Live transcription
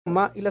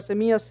y la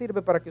semilla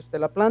sirve para que usted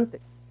la plante.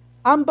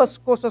 Ambas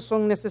cosas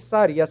son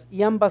necesarias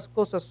y ambas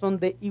cosas son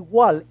de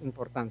igual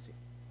importancia.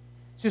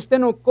 Si usted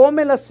no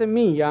come la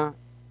semilla,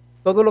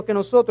 todo lo que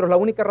nosotros, la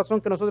única razón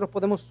que nosotros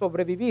podemos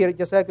sobrevivir,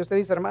 ya sea que usted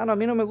dice, hermano, a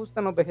mí no me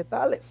gustan los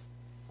vegetales,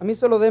 a mí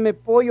solo deme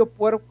pollo,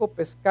 puerco,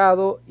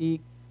 pescado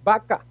y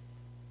vaca,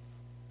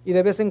 y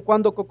de vez en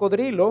cuando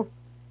cocodrilo.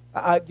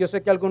 Yo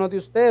sé que algunos de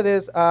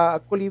ustedes,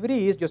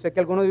 colibrís, yo sé que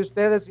algunos de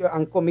ustedes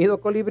han comido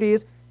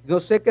colibrís, no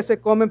sé qué se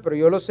comen, pero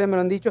yo lo sé, me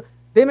lo han dicho.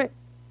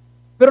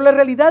 Pero la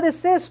realidad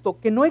es esto,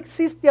 que no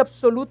existe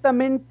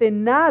absolutamente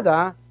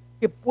nada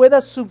que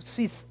pueda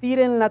subsistir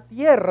en la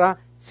tierra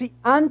si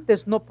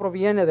antes no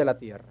proviene de la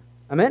tierra.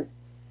 Amén.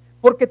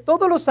 Porque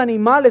todos los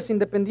animales,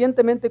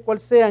 independientemente de cuál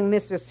sean,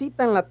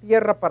 necesitan la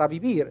tierra para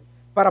vivir,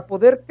 para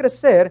poder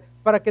crecer,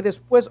 para que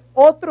después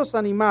otros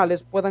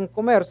animales puedan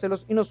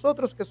comérselos y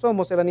nosotros que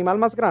somos el animal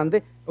más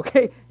grande,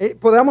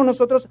 podamos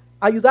nosotros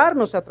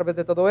ayudarnos a través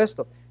de todo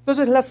esto.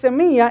 Entonces la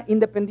semilla,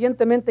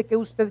 independientemente que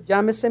usted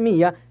llame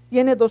semilla,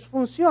 tiene dos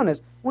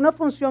funciones. Una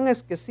función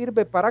es que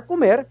sirve para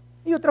comer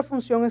y otra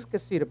función es que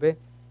sirve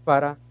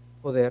para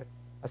poder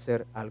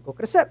hacer algo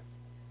crecer.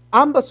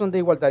 Ambas son de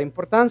igualdad de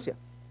importancia.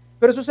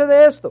 Pero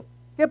sucede esto,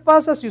 ¿qué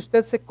pasa si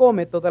usted se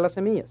come todas las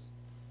semillas?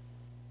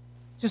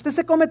 Si usted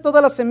se come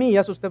todas las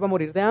semillas, usted va a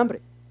morir de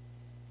hambre.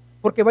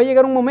 Porque va a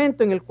llegar un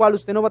momento en el cual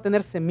usted no va a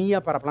tener semilla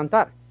para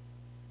plantar.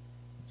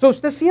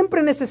 Usted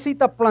siempre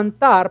necesita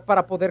plantar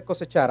para poder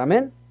cosechar.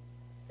 Amén.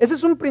 Ese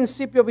es un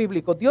principio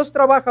bíblico. Dios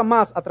trabaja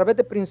más a través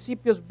de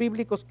principios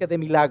bíblicos que de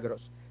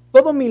milagros.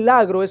 Todo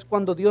milagro es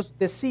cuando Dios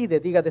decide,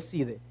 diga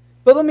decide.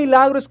 Todo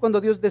milagro es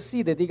cuando Dios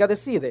decide, diga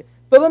decide.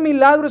 Todo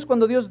milagro es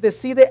cuando Dios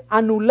decide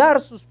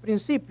anular sus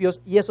principios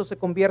y eso se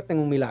convierte en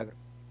un milagro.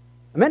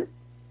 Amén.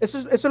 Eso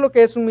es lo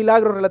que es un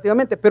milagro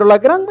relativamente, pero la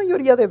gran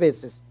mayoría de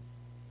veces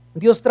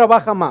Dios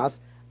trabaja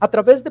más a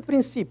través de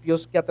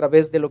principios que a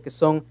través de lo que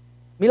son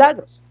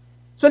milagros.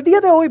 El día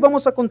de hoy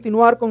vamos a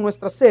continuar con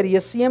nuestra serie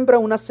Siembra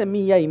una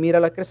semilla y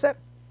mírala crecer.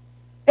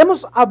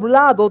 Hemos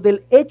hablado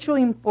del hecho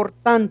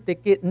importante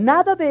que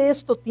nada de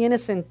esto tiene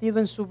sentido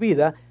en su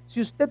vida si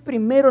usted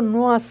primero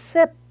no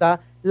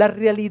acepta la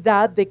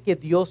realidad de que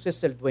Dios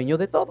es el dueño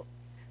de todo.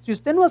 Si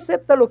usted no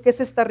acepta lo que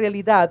es esta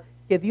realidad,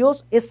 que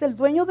Dios es el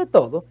dueño de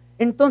todo,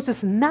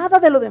 entonces nada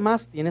de lo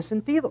demás tiene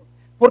sentido.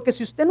 Porque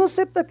si usted no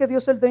acepta que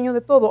Dios es el dueño de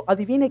todo,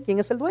 adivine quién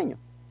es el dueño.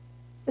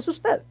 Es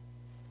usted.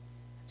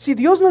 Si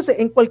Dios no es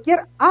en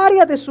cualquier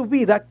área de su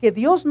vida, que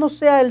Dios no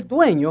sea el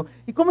dueño.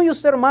 ¿Y cómo yo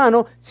sé,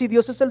 hermano, si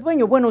Dios es el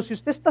dueño? Bueno, si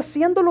usted está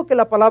haciendo lo que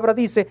la palabra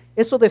dice,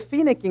 eso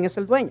define quién es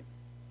el dueño.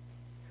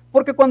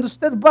 Porque cuando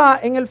usted va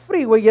en el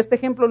freeway, y este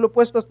ejemplo lo he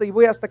puesto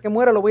hasta que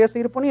muera, lo voy a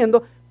seguir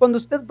poniendo. Cuando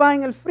usted va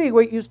en el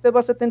freeway y usted va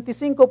a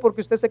 75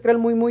 porque usted se cree el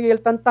muy y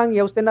el tan y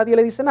a usted nadie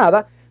le dice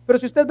nada. Pero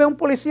si usted ve a un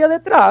policía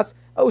detrás,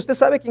 usted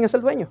sabe quién es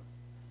el dueño.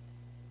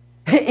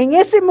 En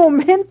ese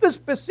momento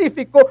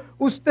específico,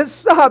 usted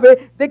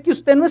sabe de que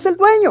usted no es el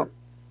dueño.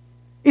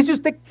 Y si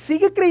usted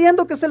sigue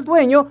creyendo que es el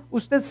dueño,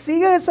 usted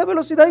sigue a esa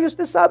velocidad y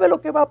usted sabe lo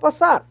que va a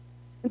pasar.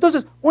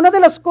 Entonces, una de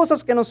las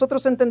cosas que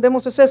nosotros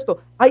entendemos es esto.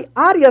 Hay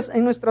áreas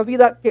en nuestra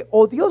vida que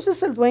o Dios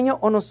es el dueño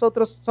o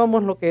nosotros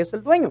somos lo que es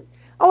el dueño.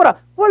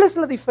 Ahora, ¿cuál es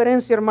la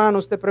diferencia, hermano?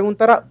 Usted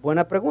preguntará.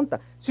 Buena pregunta.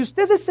 Si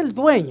usted es el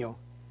dueño,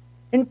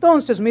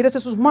 entonces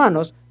mírese sus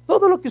manos.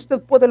 Todo lo que usted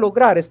puede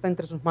lograr está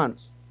entre sus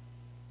manos.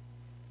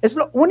 Es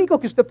lo único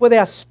que usted puede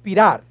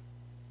aspirar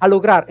a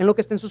lograr en lo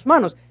que está en sus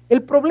manos.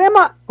 El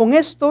problema con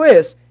esto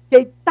es que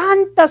hay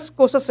tantas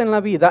cosas en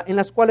la vida en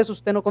las cuales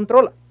usted no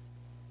controla.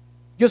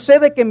 Yo sé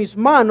de que mis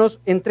manos,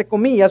 entre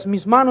comillas,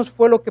 mis manos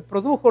fue lo que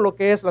produjo lo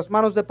que es las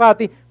manos de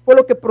Patty, fue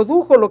lo que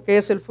produjo lo que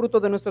es el fruto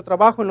de nuestro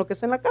trabajo en lo que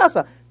es en la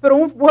casa. Pero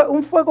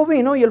un fuego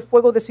vino y el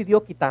fuego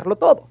decidió quitarlo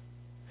todo.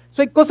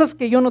 Hay cosas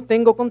que yo no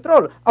tengo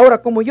control.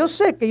 Ahora, como yo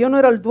sé que yo no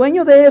era el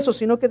dueño de eso,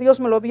 sino que Dios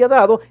me lo había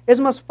dado, es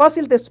más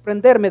fácil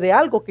desprenderme de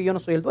algo que yo no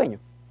soy el dueño,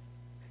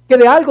 que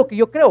de algo que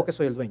yo creo que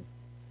soy el dueño.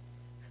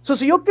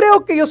 Si yo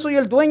creo que yo soy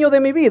el dueño de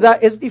mi vida,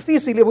 es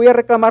difícil y voy a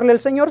reclamarle al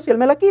Señor si Él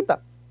me la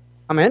quita.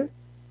 Amén.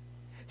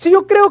 Si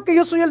yo creo que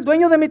yo soy el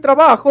dueño de mi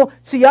trabajo,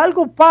 si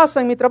algo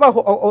pasa en mi trabajo,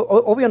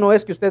 obvio no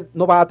es que usted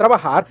no va a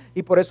trabajar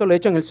y por eso le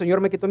echan el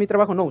Señor me quitó mi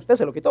trabajo. No, usted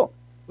se lo quitó.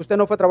 Usted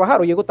no fue a trabajar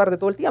o llegó tarde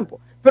todo el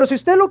tiempo. Pero si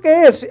usted lo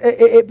que es,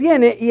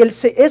 viene y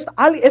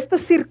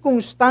estas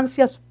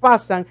circunstancias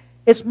pasan,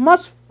 es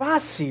más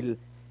fácil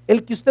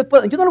el que usted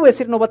pueda, yo no le voy a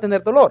decir no va a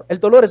tener dolor, el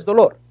dolor es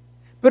dolor,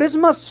 pero es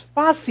más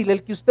fácil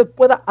el que usted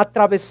pueda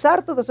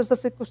atravesar todas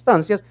estas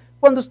circunstancias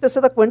cuando usted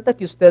se da cuenta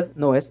que usted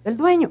no es el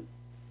dueño.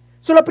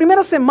 La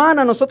primera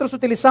semana nosotros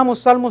utilizamos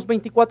Salmos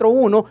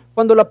 24:1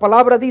 cuando la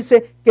palabra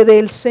dice que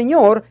del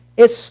Señor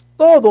es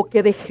todo,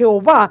 que de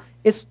Jehová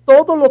es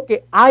todo lo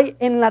que hay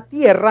en la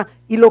tierra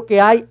y lo que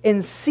hay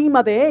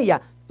encima de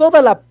ella. Toda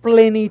la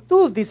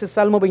plenitud, dice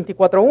Salmo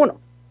 24:1.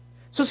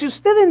 Si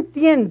usted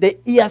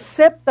entiende y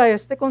acepta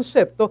este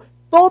concepto,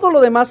 todo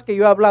lo demás que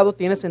yo he hablado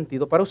tiene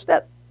sentido para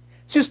usted.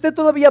 Si usted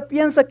todavía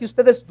piensa que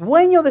usted es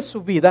dueño de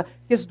su vida,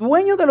 que es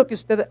dueño de lo que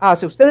usted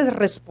hace, usted es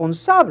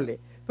responsable.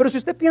 Pero si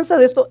usted piensa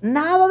de esto,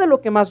 nada de lo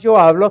que más yo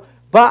hablo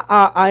va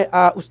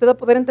a usted a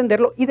poder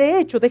entenderlo. Y de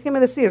hecho, déjeme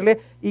decirle,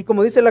 y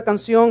como dice la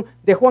canción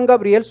de Juan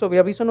Gabriel, sobre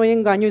aviso no hay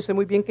engaño, y sé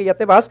muy bien que ya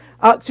te vas.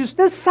 Si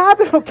usted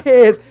sabe lo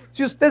que es,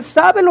 si usted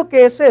sabe lo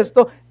que es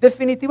esto,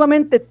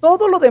 definitivamente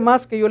todo lo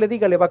demás que yo le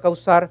diga le va a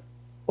causar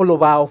o lo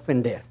va a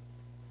ofender.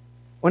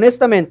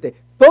 Honestamente,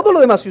 todo lo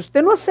demás, si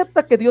usted no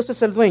acepta que Dios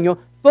es el dueño,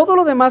 todo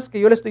lo demás que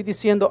yo le estoy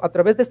diciendo a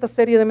través de esta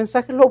serie de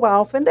mensajes lo va a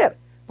ofender,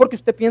 porque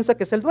usted piensa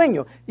que es el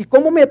dueño. ¿Y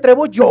cómo me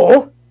atrevo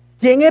yo?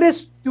 ¿Quién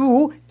eres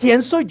tú?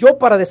 ¿Quién soy yo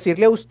para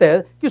decirle a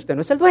usted que usted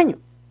no es el dueño?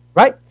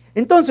 Right?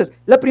 Entonces,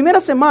 la primera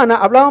semana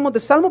hablábamos de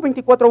Salmo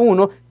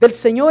 24:1, del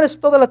Señor es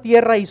toda la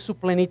tierra y su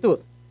plenitud.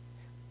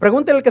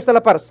 Pregúntele al que está a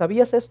la par,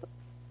 ¿sabías esto?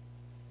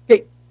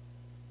 Okay.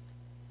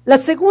 La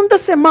segunda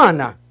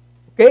semana,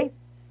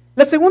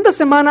 la segunda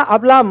semana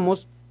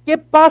hablamos qué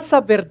pasa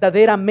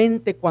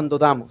verdaderamente cuando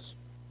damos.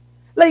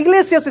 La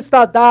iglesia se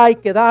está, da, hay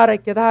que dar, hay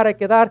que dar, hay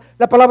que dar.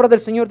 La palabra del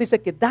Señor dice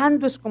que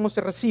dando es como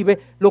se recibe,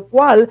 lo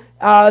cual,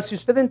 si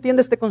usted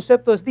entiende este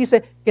concepto,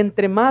 dice que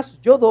entre más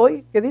yo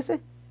doy, ¿qué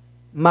dice?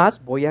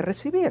 Más voy a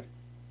recibir.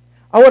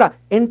 Ahora,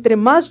 entre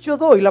más yo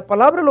doy, la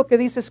palabra lo que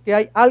dice es que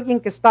hay alguien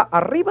que está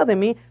arriba de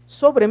mí,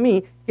 sobre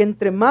mí, que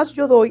entre más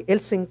yo doy,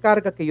 Él se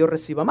encarga que yo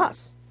reciba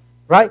más.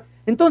 Right?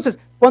 Entonces,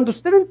 cuando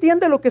usted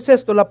entiende lo que es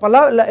esto,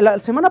 la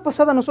semana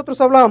pasada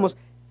nosotros hablábamos,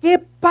 ¿qué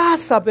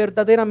pasa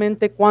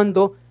verdaderamente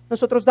cuando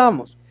nosotros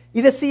damos?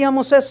 Y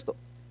decíamos esto,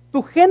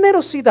 tu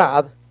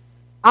generosidad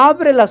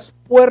abre las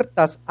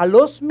puertas a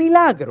los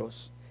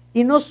milagros,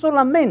 y no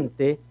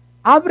solamente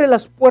abre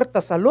las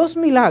puertas a los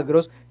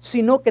milagros,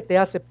 sino que te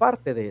hace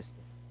parte de esto.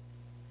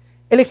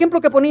 El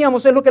ejemplo que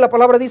poníamos es lo que la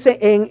palabra dice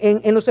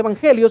en los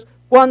evangelios,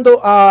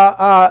 cuando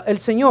el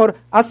Señor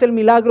hace el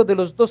milagro de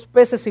los 2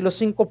 peces y los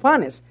 5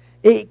 panes.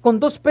 Con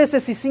 2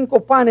 peces y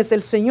 5 panes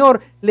el Señor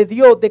le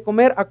dio de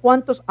comer ¿a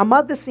cuántos? A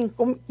más de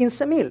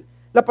 15,000.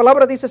 La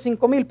palabra dice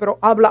 5,000, pero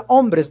habla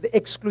hombres,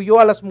 excluyó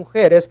a las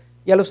mujeres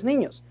y a los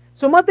niños.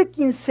 Son más de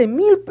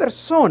 15,000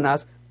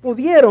 personas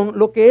pudieron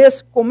lo que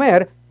es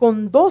comer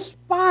con 2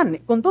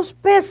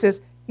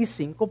 peces y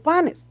 5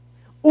 panes.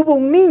 Hubo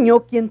un niño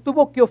quien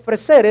tuvo que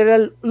ofrecer, era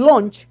el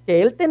lunch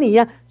que él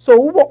tenía,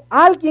 hubo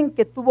alguien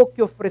que tuvo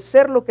que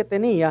ofrecer lo que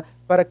tenía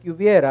para que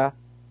hubiera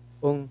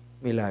un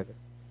milagro.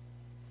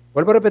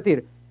 Vuelvo a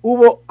repetir,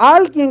 hubo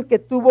alguien que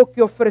tuvo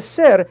que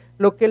ofrecer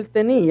lo que él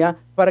tenía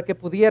para que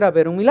pudiera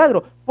haber un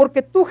milagro,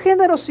 porque tu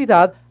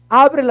generosidad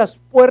abre las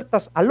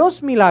puertas a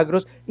los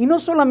milagros, y no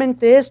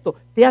solamente esto,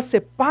 te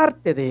hace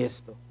parte de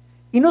esto.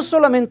 Y no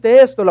solamente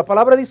esto, la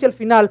palabra dice al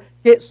final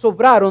que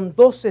sobraron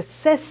 12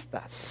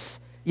 cestas.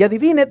 Y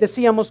adivine,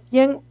 decíamos,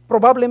 quién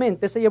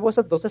probablemente se llevó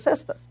esas 12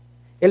 cestas.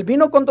 Él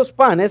vino con 2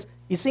 panes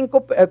y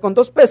con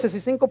 2 peces y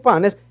 5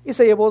 panes y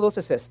se llevó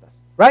 12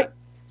 cestas. Right?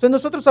 Entonces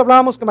nosotros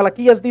hablábamos que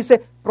Malaquías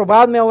dice,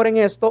 probadme ahora en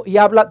esto, y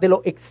habla de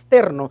lo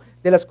externo,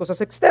 de las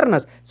cosas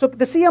externas.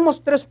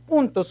 Decíamos 3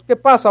 puntos. ¿Qué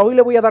pasa? Hoy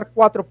le voy a dar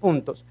 4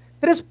 puntos.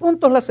 3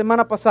 puntos la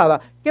semana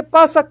pasada. ¿Qué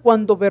pasa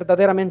cuando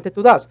verdaderamente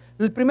tú das?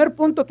 El primer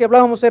punto que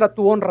hablábamos era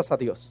tú honras a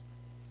Dios.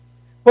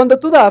 Cuando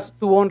tú das,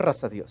 tú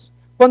honras a Dios.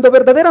 Cuando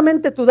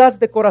verdaderamente tú das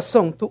de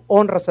corazón, tú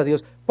honras a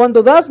Dios.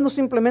 Cuando das no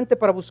simplemente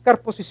para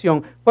buscar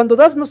posición, cuando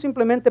das no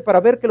simplemente para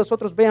ver que los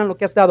otros vean lo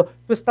que has dado,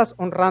 tú estás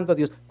honrando a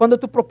Dios. Cuando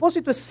tu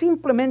propósito es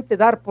simplemente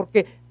dar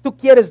porque tú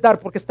quieres dar,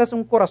 porque estás en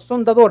un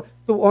corazón dador,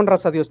 tú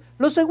honras a Dios.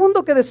 Lo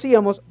segundo que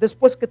decíamos,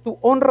 después que tú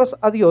honras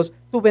a Dios,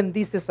 tú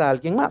bendices a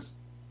alguien más.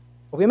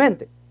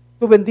 Obviamente,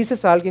 tú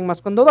bendices a alguien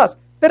más cuando das.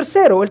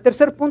 Tercero, el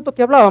tercer punto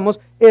que hablábamos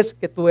es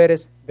que tú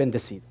eres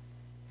bendecido.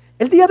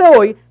 El día de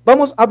hoy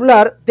vamos a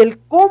hablar del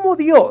cómo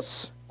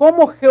Dios,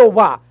 cómo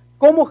Jehová,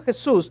 cómo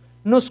Jesús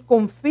nos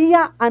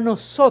confía a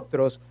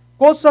nosotros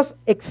cosas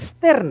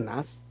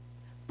externas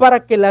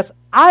para que las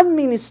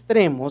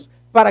administremos,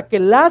 para que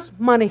las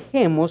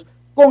manejemos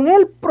con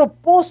el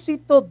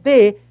propósito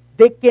de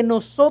que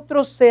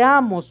nosotros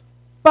seamos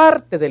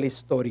parte de la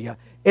historia.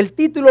 El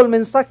título del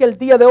mensaje el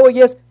día de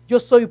hoy es Yo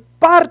soy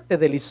parte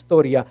de la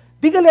historia.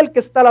 Dígale al que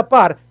está a la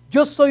par,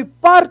 yo soy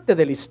parte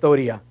de la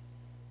historia.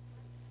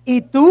 ¿Y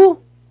tú?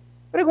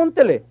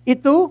 Pregúntele, ¿y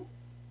tú?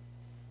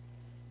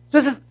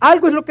 Entonces,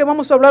 algo es lo que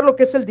vamos a hablar, lo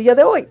que es el día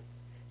de hoy.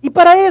 Y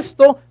para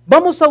esto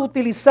vamos a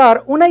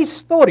utilizar una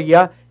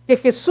historia que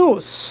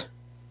Jesús,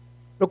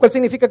 lo cual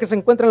significa que se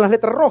encuentra en las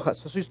letras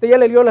rojas. O si usted ya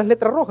le leyó las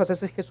letras rojas,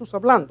 ese es Jesús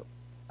hablando.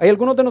 Hay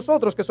algunos de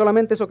nosotros que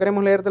solamente eso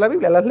queremos leer de la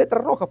Biblia, las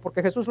letras rojas,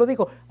 porque Jesús lo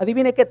dijo.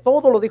 Adivine que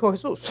todo lo dijo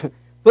Jesús.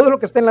 Todo lo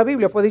que está en la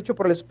Biblia fue dicho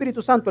por el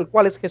Espíritu Santo, el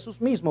cual es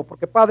Jesús mismo,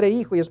 porque Padre,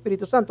 Hijo y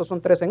Espíritu Santo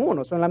son 3 en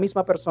 1, son la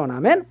misma persona.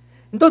 Amén.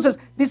 Entonces,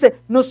 dice,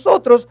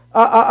 nosotros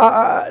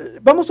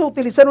vamos a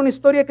utilizar una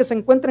historia que se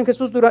encuentra en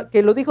Jesús,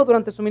 que lo dijo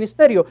durante su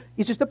ministerio.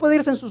 Y si usted puede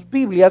irse en sus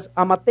Biblias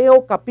a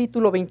Mateo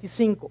capítulo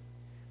 25.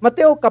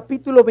 Mateo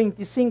capítulo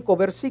 25,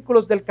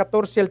 versículos del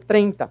 14 al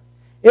 30.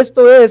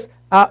 Esto es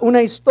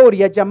una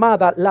historia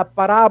llamada la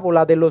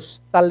parábola de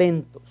los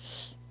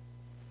talentos.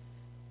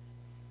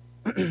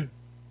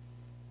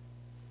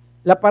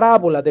 La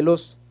parábola de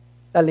los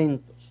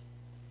talentos.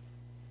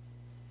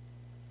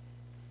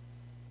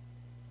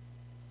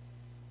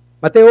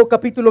 Mateo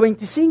capítulo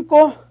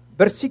 25,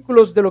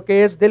 versículos de lo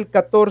que es del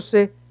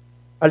 14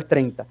 al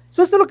 30.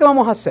 Esto es lo que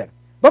vamos a hacer.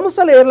 Vamos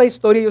a leer la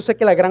historia. Yo sé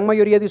que la gran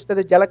mayoría de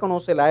ustedes ya la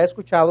conoce, la ha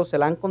escuchado, se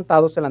la han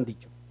contado, se la han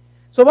dicho.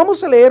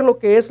 Vamos a leer lo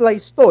que es la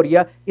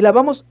historia y la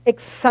vamos a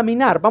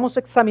examinar. Vamos a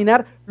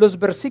examinar los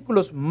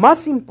versículos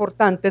más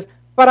importantes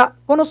para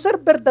conocer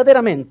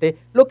verdaderamente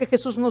lo que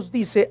Jesús nos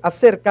dice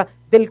acerca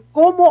del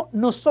cómo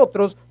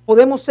nosotros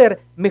podemos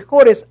ser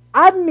mejores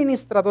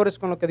administradores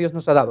con lo que Dios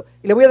nos ha dado.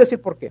 Y le voy a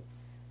decir por qué.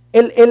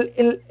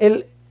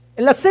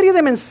 La serie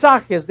de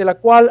mensajes de la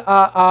cual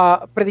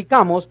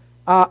predicamos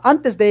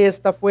antes de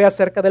esta fue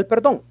acerca del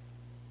perdón.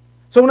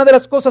 Una de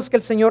las cosas que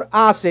el Señor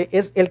hace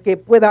es el que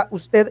pueda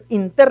usted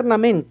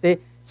internamente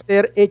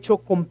ser hecho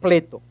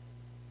completo.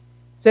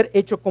 Ser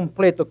hecho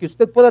completo, que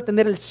usted pueda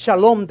tener el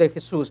shalom de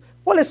Jesús.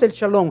 ¿Cuál es el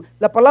shalom?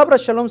 La palabra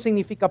shalom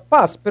significa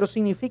paz, pero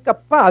significa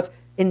paz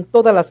en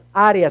todas las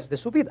áreas de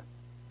su vida.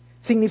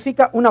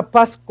 Significa una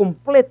paz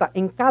completa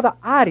en cada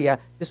área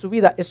de su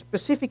vida,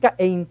 específica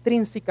e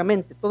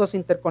intrínsecamente, todas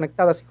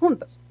interconectadas y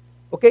juntas.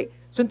 ¿Ok?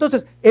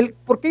 Entonces,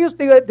 porque yo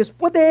digo,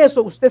 después de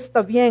eso, usted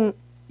está bien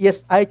y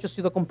ha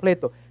sido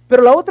completo.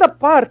 Pero la otra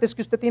parte es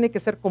que usted tiene que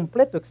ser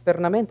completo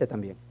externamente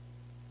también.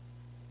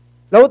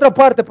 La otra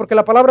parte, porque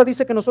la palabra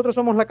dice que nosotros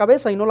somos la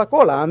cabeza y no la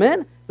cola,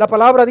 amén. La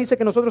palabra dice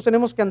que nosotros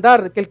tenemos que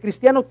andar, que el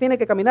cristiano tiene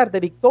que caminar de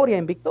victoria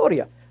en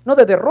victoria, no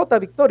de derrota a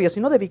victoria,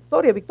 sino de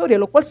victoria a victoria,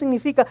 lo cual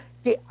significa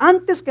que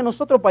antes que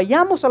nosotros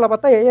vayamos a la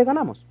batalla, ya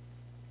ganamos.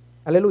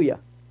 Aleluya.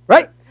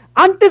 Right?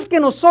 Antes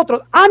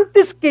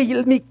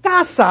que mi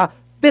casa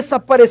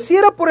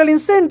desapareciera por el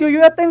incendio,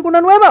 yo ya tengo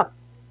una nueva,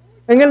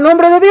 en el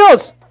nombre de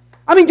Dios.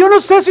 Yo no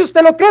sé si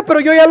usted lo cree,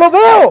 pero yo ya lo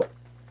veo.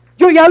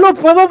 Yo ya lo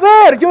puedo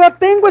ver, yo ya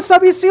tengo esa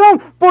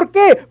visión. ¿Por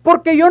qué?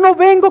 Porque yo no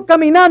vengo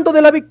caminando de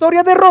la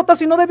victoria a derrota,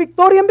 sino de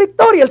victoria en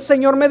victoria. El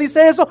Señor me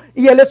dice eso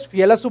y Él es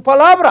fiel a su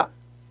palabra.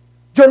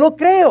 Yo lo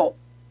creo.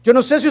 Yo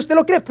no sé si usted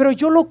lo cree, pero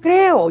yo lo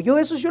creo. Yo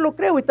lo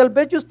creo y tal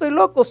vez yo estoy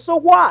loco. So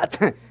what?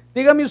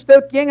 Dígame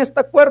usted quién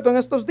está de acuerdo en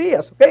estos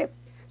días, ¿ok?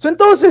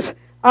 Entonces,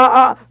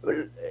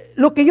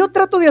 lo que yo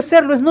trato de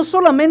hacerlo es no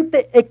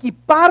solamente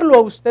equiparlo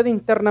a usted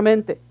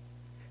internamente,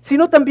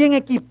 sino también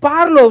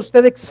equiparlo a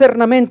usted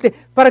externamente,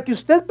 para que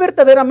usted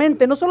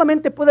verdaderamente no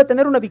solamente pueda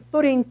tener una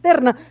victoria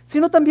interna,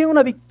 sino también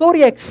una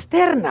victoria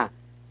externa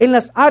en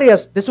las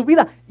áreas de su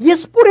vida. Y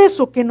es por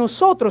eso que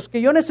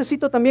yo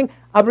necesito también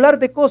hablar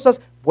de cosas,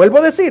 vuelvo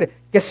a decir,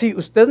 que si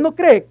usted no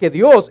cree que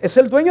Dios es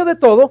el dueño de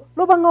todo,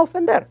 lo van a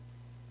ofender.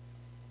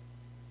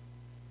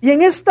 Y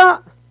en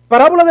esta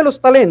parábola de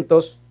los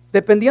talentos,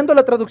 dependiendo de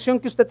la traducción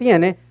que usted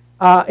tiene,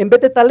 en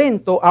vez de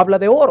talento, habla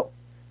de oro.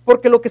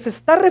 Porque lo que se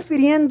está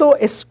refiriendo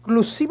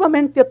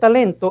exclusivamente a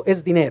talento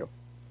es dinero.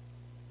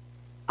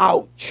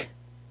 ¡Auch!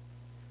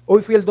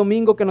 Hoy fui el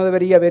domingo que no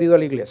debería haber ido a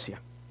la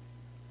iglesia.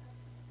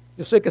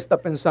 Yo sé que está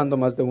pensando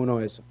más de uno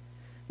eso.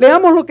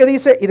 Leamos lo que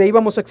dice y de ahí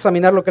vamos a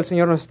examinar lo que el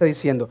Señor nos está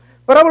diciendo.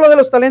 Parábola de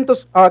los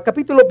talentos,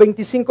 capítulo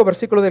 25,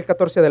 versículo del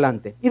 14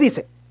 adelante. Y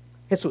dice,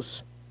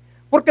 Jesús,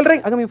 porque el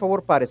rey, hágame un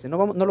favor, párese,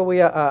 no lo voy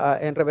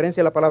en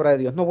reverencia a la palabra de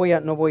Dios, no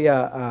voy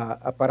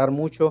a parar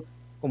mucho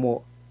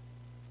como...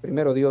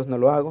 Primero Dios no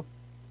lo hago,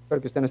 espero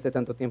que usted no esté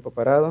tanto tiempo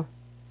parado,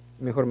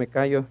 mejor me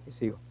callo y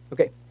sigo.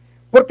 Ok.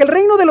 Porque el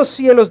reino de los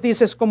cielos,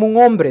 dice, es como un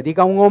hombre,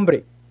 diga un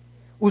hombre,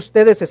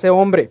 usted es ese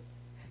hombre,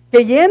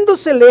 que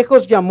yéndose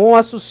lejos llamó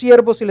a sus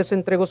siervos y les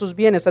entregó sus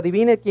bienes.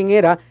 Adivine quién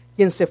era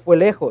quien se fue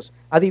lejos,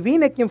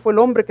 adivine quién fue el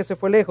hombre que se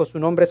fue lejos, su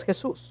nombre es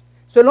Jesús.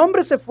 El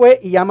hombre se fue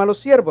y llama a los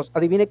siervos,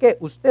 adivine qué,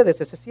 usted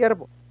es ese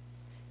siervo.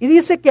 Y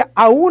dice que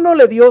a uno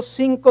le dio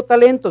 5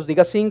 talentos,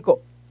 diga 5.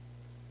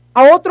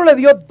 A otro le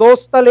dio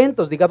 2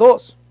 talentos, diga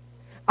 2.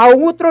 A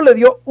otro le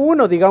dio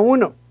 1, diga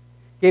 1.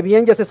 Que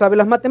bien, ya se sabe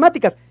las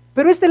matemáticas.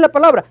 Pero esta es la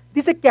palabra.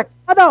 Dice que a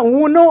cada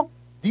uno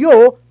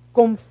dio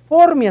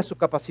conforme a su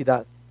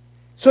capacidad.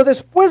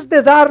 Después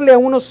de darle a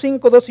uno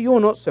 5, 2 y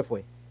 1, se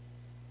fue.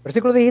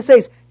 Versículo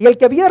 16. Y el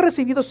que había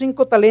recibido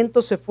 5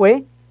 talentos se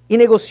fue y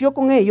negoció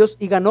con ellos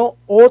y ganó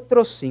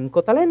otros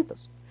 5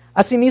 talentos.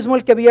 Asimismo,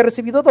 el que había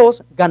recibido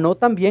 2, ganó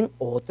también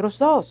otros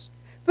 2.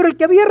 Pero el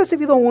que había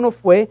recibido 1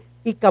 fue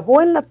y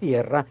cavó en la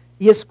tierra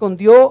y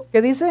escondió,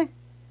 ¿qué dice?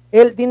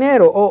 El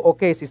dinero.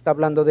 Ok, si está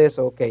hablando de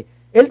eso, ok.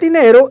 El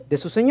dinero de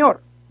su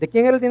señor. ¿De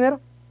quién era el dinero?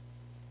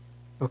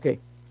 Ok,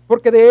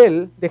 porque de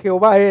él, de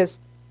Jehová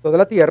es toda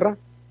la tierra,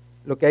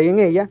 lo que hay en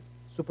ella,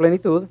 su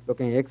plenitud, lo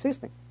que en ella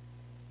existe.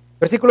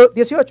 Versículo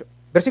 18,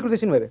 versículo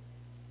 19.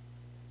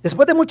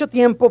 Después de mucho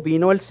tiempo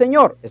vino el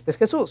Señor, este es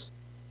Jesús,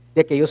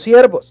 de aquellos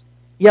siervos,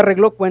 y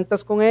arregló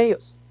cuentas con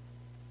ellos.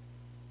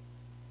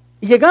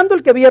 Y llegando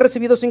el que había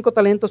recibido 5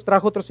 talentos,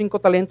 trajo otros 5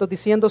 talentos,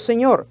 diciendo,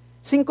 Señor,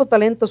 5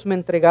 talentos me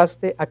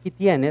entregaste, aquí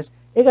tienes,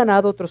 he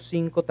ganado otros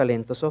 5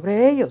 talentos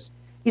sobre ellos.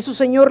 Y su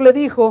Señor le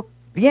dijo,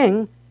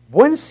 bien,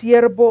 buen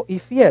siervo y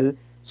fiel,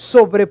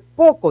 sobre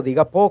poco,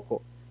 diga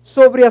poco,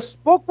 sobre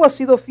poco has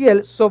sido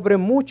fiel, sobre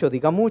mucho,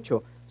 diga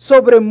mucho,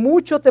 sobre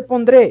mucho te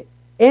pondré,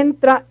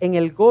 entra en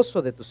el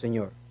gozo de tu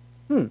Señor.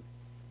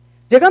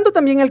 Llegando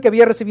también el que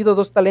había recibido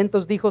 2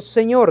 talentos, dijo,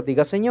 Señor,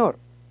 diga Señor,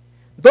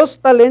 2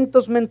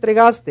 talentos me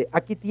entregaste,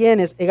 aquí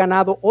tienes, he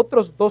ganado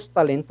otros 2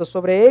 talentos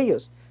sobre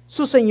ellos.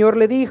 Su señor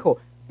le dijo,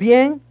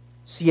 bien,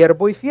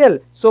 siervo y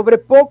fiel, sobre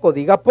poco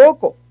diga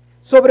poco,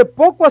 sobre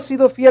poco has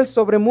sido fiel,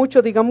 sobre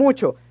mucho diga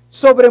mucho,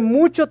 sobre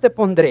mucho te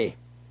pondré.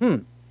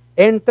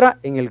 Entra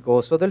en el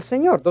gozo del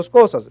Señor. 2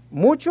 cosas,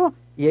 mucho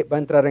y va a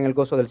entrar en el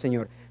gozo del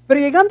Señor. Pero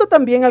llegando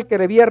también al que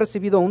había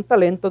recibido 1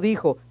 talento,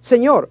 dijo,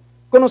 Señor,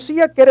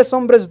 conocía que eres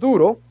hombre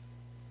duro,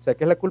 o sea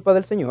que es la culpa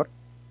del Señor,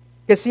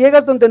 que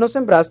ciegas donde no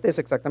sembraste, es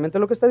exactamente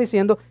lo que está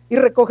diciendo, y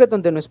recoges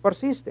donde no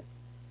esparciste.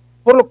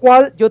 Por lo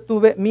cual yo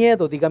tuve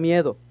miedo, diga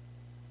miedo.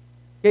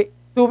 Que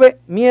tuve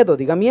miedo,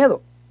 diga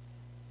miedo.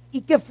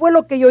 ¿Y qué fue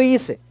lo que yo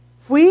hice?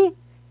 Fui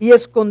y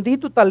escondí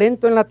tu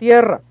talento en la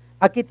tierra.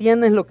 Aquí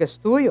tienes lo que es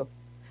tuyo.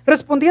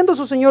 Respondiendo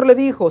su señor le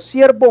dijo,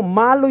 siervo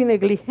malo y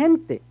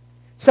negligente,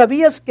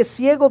 sabías que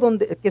ciego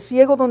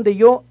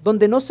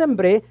donde no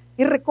sembré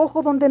y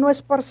recojo donde no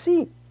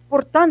esparcí.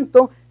 Por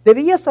tanto,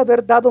 debías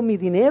haber dado mi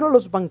dinero a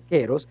los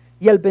banqueros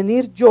y al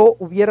venir yo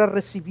hubiera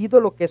recibido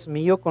lo que es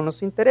mío con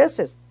los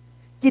intereses.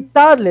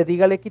 Quitadle,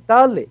 dígale,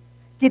 quitadle.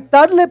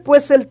 Quitadle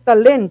pues el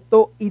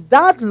talento y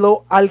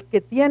dadlo al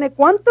que tiene,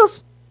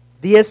 ¿cuántos?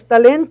 10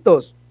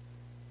 talentos.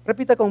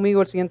 Repita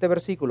conmigo el siguiente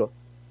versículo.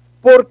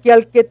 Porque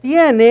al que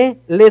tiene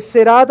le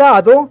será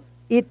dado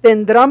y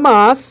tendrá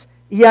más,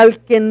 y al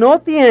que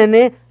no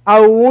tiene,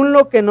 aún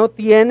lo que no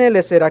tiene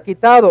le será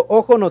quitado.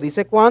 Ojo, no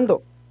dice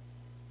cuándo.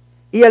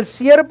 Y el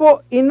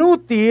siervo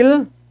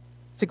inútil,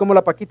 así como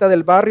la Paquita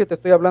del barrio, te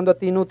estoy hablando a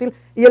ti inútil,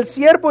 y el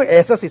siervo,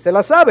 esa sí se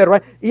la sabe,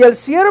 ¿verdad? Y el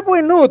siervo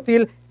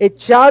inútil,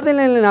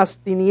 echádle en las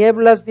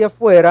tinieblas de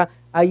afuera,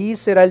 allí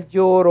será el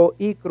lloro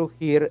y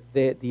crujir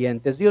de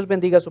dientes. Dios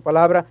bendiga su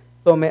palabra,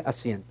 tome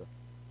asiento.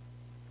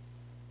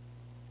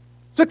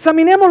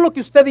 Examinemos lo que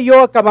usted y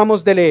yo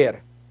acabamos de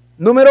leer.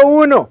 Número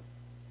 1,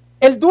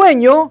 el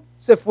dueño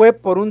se fue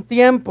por un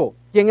tiempo.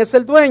 ¿Quién es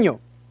el dueño?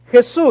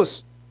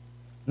 Jesús.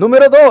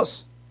 Número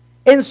 2,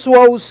 en su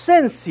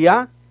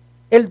ausencia,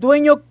 el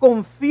dueño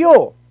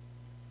confió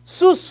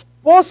sus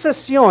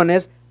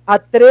posesiones a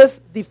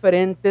 3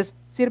 diferentes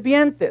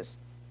sirvientes.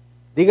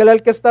 Dígale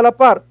al que está a la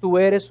par, tú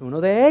eres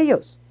uno de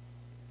ellos.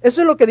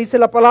 Eso es lo que dice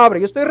la palabra.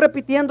 Yo estoy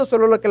repitiendo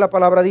solo lo que la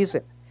palabra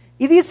dice.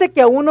 Y dice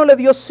que a uno le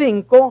dio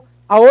 5,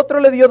 a otro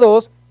le dio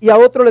 2 y a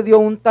otro le dio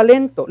 1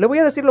 talento. Le voy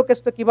a decir lo que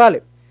esto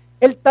equivale.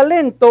 El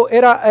talento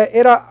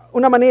era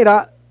una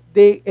manera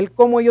de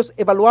cómo ellos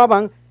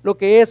evaluaban lo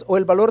que es o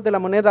el valor de la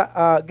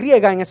moneda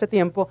griega en ese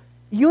tiempo.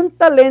 Y 1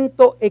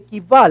 talento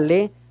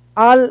equivale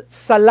al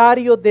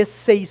salario de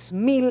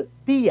 6,000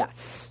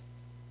 días.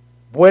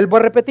 Vuelvo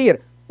a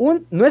repetir,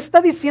 no está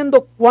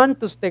diciendo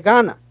cuánto usted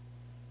gana.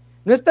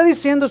 No está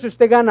diciendo si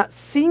usted gana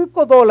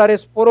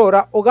 $5 por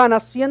hora o gana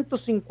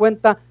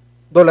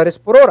 $150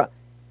 por hora.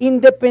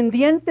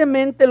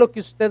 Independientemente de lo que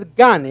usted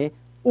gane,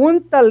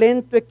 1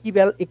 talento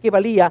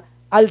equivalía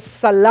al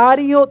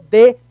salario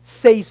de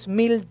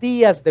 6,000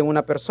 días de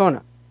una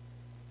persona.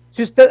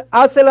 Si usted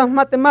hace las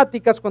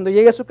matemáticas, cuando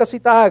llegue a su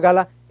casita,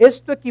 hágala.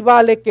 Esto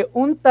equivale que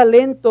 1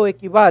 talento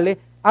equivale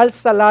al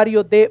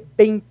salario de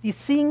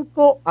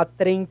 25 a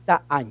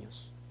 30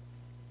 años.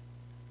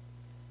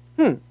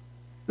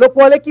 Lo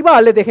cual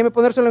equivale, déjeme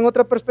ponérselo en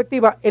otra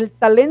perspectiva, el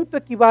talento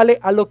equivale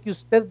a lo que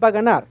usted va a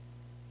ganar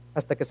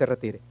hasta que se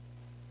retire.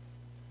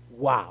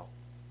 ¡Wow!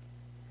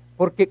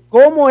 Porque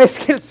 ¿cómo es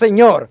que el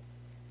Señor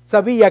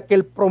sabía que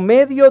el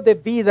promedio de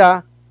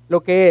vida,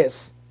 lo que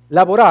es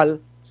laboral,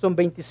 son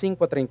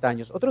 25 a 30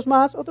 años? Otros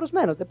más, otros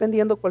menos,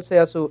 dependiendo cuál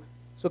sea su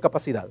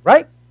capacidad,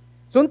 ¿right?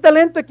 Un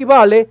talento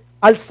equivale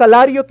al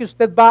salario que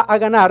usted va a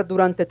ganar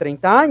durante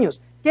 30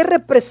 años. ¿Qué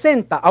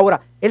representa?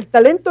 Ahora, el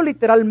talento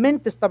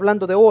literalmente está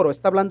hablando de oro,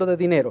 está hablando de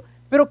dinero.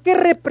 Pero ¿qué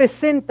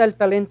representa el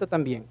talento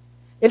también?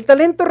 El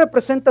talento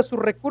representa sus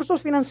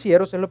recursos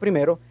financieros, es lo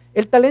primero.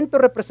 El talento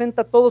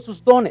representa todos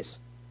sus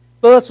dones,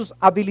 todas sus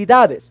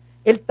habilidades.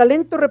 El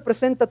talento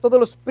representa todos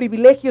los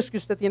privilegios que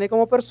usted tiene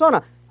como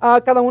persona.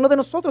 Cada uno de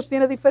nosotros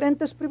tiene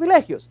diferentes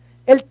privilegios.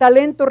 El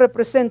talento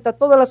representa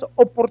todas las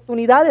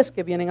oportunidades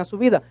que vienen a su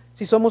vida.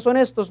 Si somos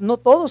honestos, no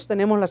todos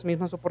tenemos las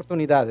mismas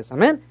oportunidades.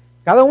 Amén.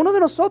 Cada uno de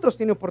nosotros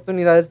tiene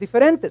oportunidades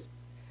diferentes.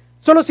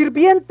 Son los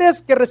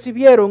sirvientes que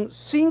recibieron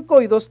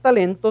 5 y 2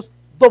 talentos,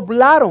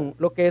 doblaron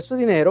lo que es su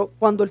dinero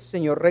cuando el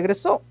Señor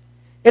regresó.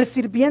 El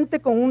sirviente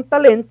con 1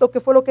 talento, ¿qué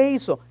fue lo que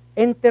hizo?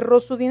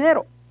 Enterró su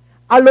dinero.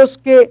 A los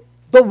que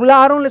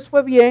doblaron les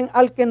fue bien,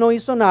 al que no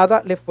hizo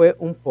nada le fue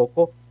un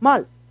poco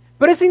mal.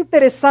 Pero es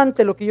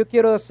interesante, lo que yo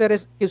quiero hacer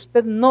es que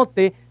usted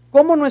note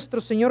cómo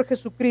nuestro Señor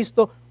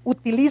Jesucristo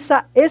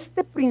utiliza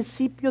este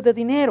principio de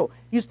dinero.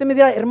 Y usted me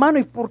dirá, hermano,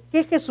 ¿y por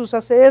qué Jesús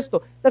hace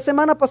esto? La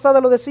semana pasada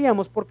lo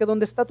decíamos, porque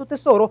donde está tu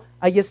tesoro,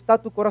 ahí está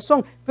tu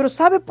corazón. Pero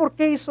 ¿sabe por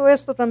qué hizo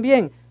esto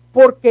también?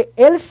 Porque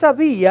Él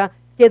sabía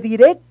que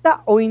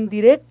directa o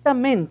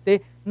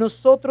indirectamente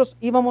nosotros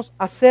íbamos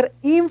a ser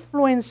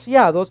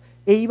influenciados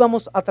e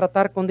íbamos a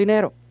tratar con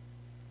dinero.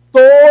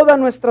 Todas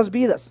nuestras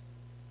vidas.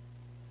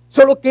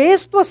 Solo que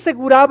esto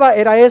aseguraba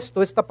era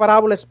esto, esta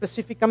parábola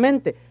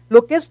específicamente.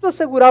 Lo que esto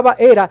aseguraba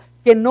era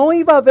que no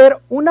iba a haber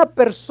una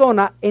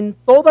persona en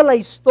toda la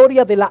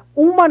historia de la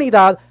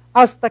humanidad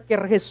hasta que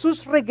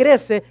Jesús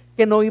regrese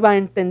que no iba a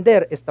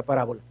entender esta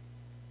parábola.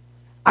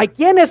 Hay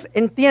quienes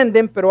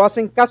entienden pero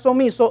hacen caso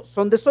omiso,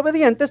 son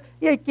desobedientes,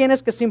 y hay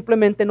quienes que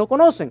simplemente no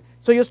conocen.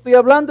 Yo estoy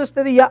hablando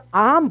este día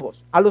a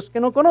ambos, a los que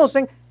no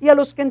conocen y a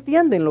los que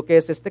entienden lo que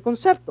es este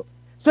concepto.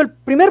 El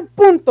primer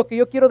punto que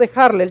yo quiero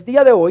dejarle el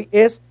día de hoy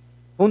es,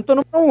 punto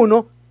número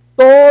 1,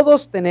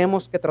 todos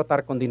tenemos que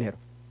tratar con dinero.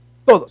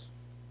 Todos.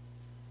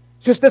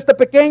 Si usted está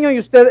pequeño y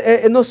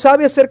usted no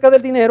sabe acerca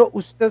del dinero,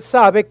 usted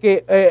sabe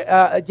que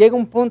llega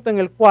un punto en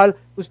el cual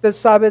usted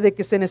sabe de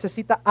que se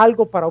necesita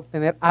algo para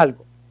obtener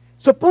algo.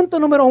 Punto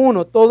número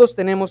 1, todos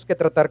tenemos que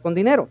tratar con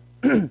dinero.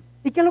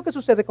 ¿Y qué es lo que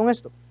sucede con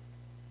esto?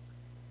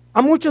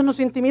 A muchos nos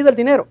intimida el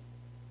dinero.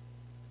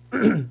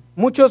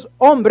 Muchos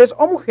hombres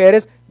o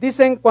mujeres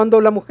dicen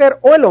cuando la mujer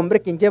o el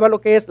hombre, quien lleva lo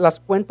que es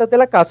las cuentas de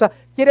la casa,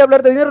 quiere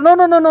hablar de dinero,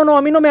 no,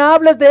 a mí no me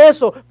hables de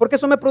eso, porque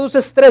eso me produce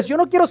estrés, yo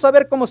no quiero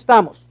saber cómo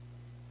estamos.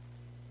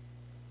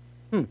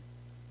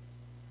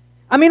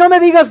 A mí no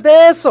me digas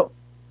de eso,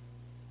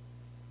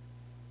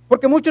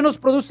 porque mucho nos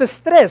produce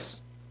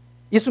estrés,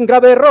 y es un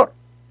grave error,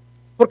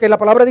 porque la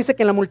palabra dice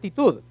que en la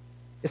multitud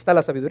está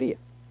la sabiduría,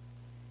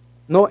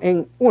 no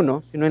en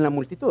uno, sino en la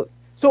multitud.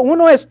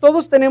 Uno es,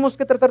 todos tenemos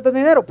que tratar de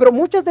dinero, pero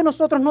muchos de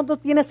nosotros no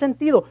tiene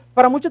sentido.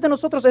 Para muchos de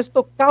nosotros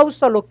esto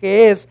causa lo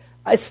que es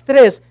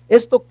estrés,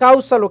 esto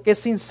causa lo que es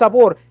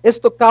sinsabor,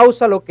 esto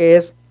causa lo que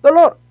es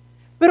dolor.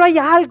 Pero hay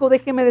algo,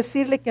 déjeme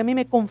decirle, que a mí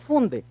me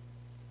confunde.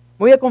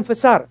 Voy a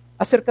confesar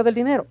acerca del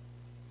dinero.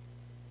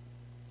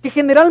 Que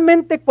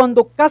generalmente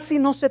cuando casi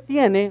no se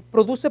tiene,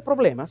 produce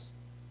problemas,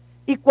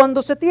 y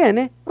cuando se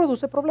tiene,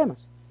 produce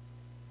problemas.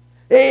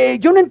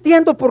 Yo no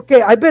entiendo por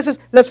qué hay veces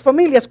las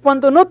familias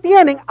cuando no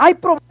tienen, hay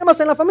problemas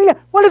en la familia.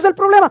 ¿Cuál es el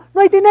problema?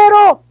 No hay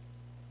dinero.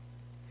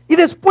 Y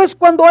después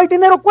cuando hay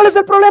dinero, ¿cuál es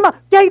el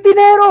problema? Que hay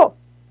dinero.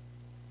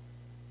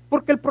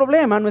 Porque el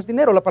problema no es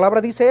dinero. La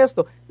palabra dice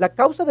esto: la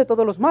causa de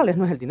todos los males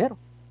no es el dinero,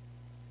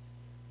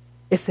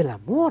 es el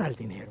amor al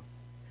dinero,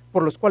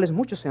 por los cuales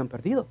muchos se han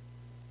perdido.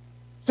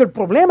 El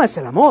problema es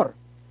el amor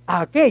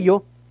a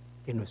aquello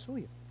que no es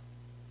suyo.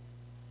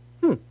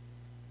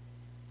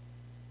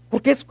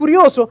 Porque es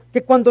curioso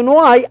que cuando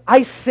no hay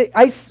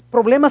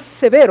problemas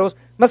severos,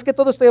 más que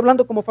todo estoy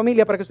hablando como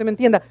familia para que usted me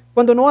entienda,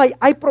 cuando no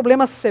hay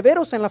problemas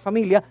severos en la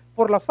familia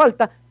por la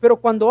falta, pero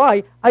cuando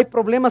hay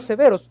problemas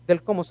severos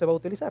del cómo se va a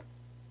utilizar.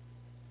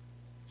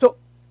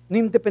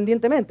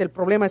 Independientemente, el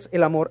problema es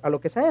el amor a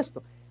lo que sea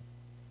esto.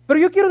 Pero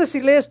yo quiero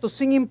decirle esto,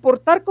 sin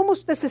importar cómo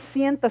usted se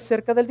sienta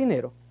acerca del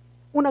dinero,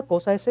 una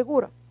cosa es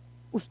segura: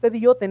 usted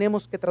y yo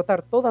tenemos que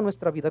tratar toda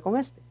nuestra vida con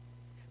este.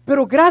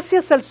 Pero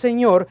gracias al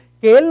Señor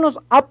que Él nos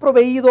ha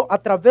proveído a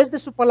través de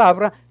su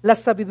palabra la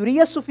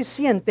sabiduría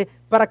suficiente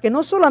para que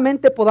no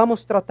solamente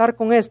podamos tratar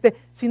con este,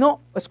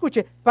 sino,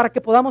 escuche, para que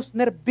podamos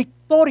tener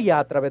victoria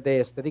a través de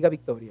este. Diga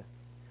victoria.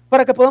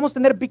 Para que podamos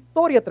tener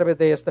victoria a través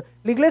de esta.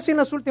 La iglesia en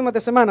las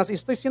últimas semanas, y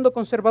estoy siendo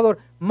conservador,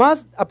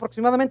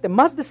 aproximadamente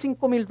más de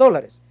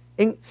 $5,000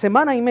 en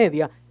semana y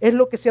media es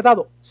lo que se ha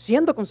dado,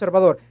 siendo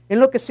conservador, en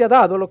lo que se ha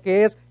dado, lo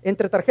que es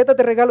entre tarjetas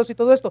de regalos y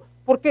todo esto.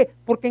 ¿Por qué?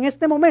 Porque en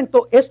este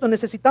momento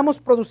necesitamos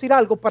producir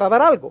algo para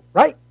dar algo,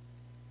 right?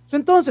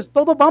 Entonces,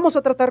 todos vamos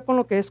a tratar con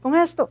lo que es con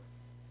esto.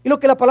 Y lo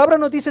que la palabra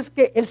nos dice es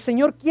que el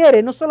Señor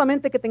quiere no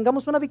solamente que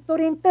tengamos una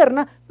victoria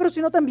interna, pero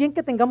sino también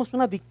que tengamos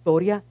una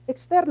victoria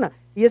externa.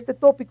 Y este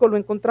tópico lo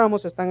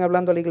encontramos, están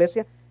hablando a la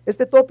iglesia,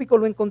 este tópico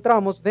lo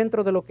encontramos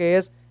dentro de lo que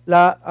es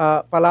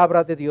la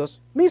palabra de Dios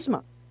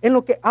misma, en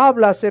lo que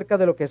habla acerca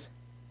de lo que es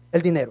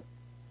el dinero.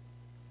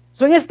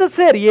 En esta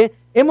serie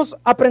hemos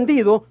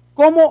aprendido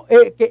cómo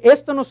que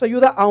esto nos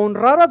ayuda a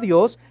honrar a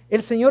Dios.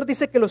 El Señor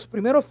dice que los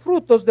primeros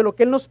frutos de lo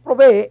que Él nos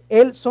provee,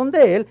 son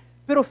de Él,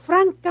 pero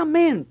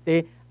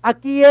francamente,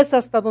 aquí es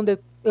hasta donde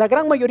la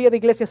gran mayoría de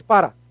iglesias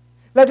para.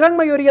 La gran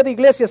mayoría de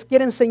iglesias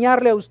quiere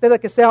enseñarle a usted a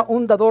que sea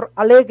un dador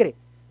alegre.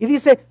 Y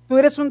dice, tú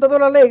eres un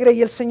dador alegre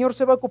y el Señor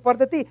se va a ocupar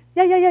de ti.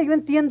 Ya, yo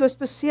entiendo,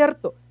 esto es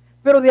cierto.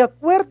 Pero de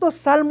acuerdo a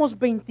Salmos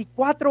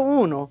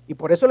 24:1, y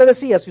por eso le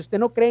decía, si usted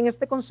no cree en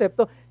este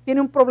concepto,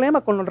 tiene un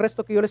problema con el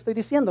resto que yo le estoy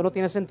diciendo, no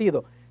tiene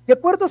sentido. De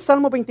acuerdo a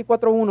Salmo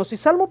 24:1, si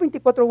Salmo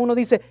 24:1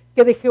 dice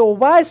que de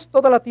Jehová es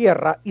toda la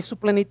tierra y su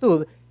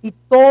plenitud, y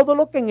todo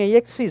lo que en ella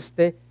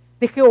existe,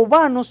 de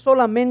Jehová no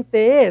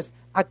solamente es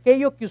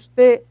aquello que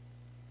usted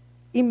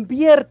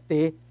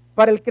invierte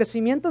para el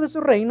crecimiento de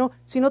su reino,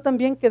 sino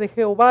también que de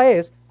Jehová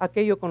es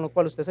aquello con lo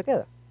cual usted se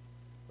queda.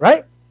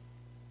 Right?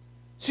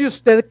 Si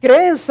usted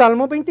cree en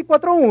Salmo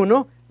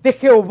 24:1, de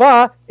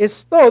Jehová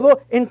es todo,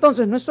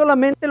 entonces no es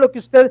solamente lo que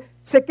usted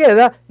se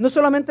queda, no es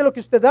solamente lo que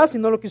usted da,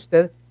 sino lo que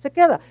usted se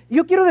queda. Y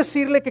yo quiero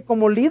decirle que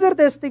como líder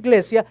de esta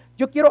iglesia,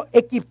 yo quiero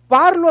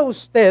equiparlo a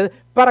usted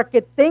para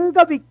que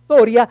tenga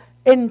victoria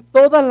en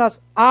todas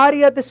las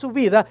áreas de su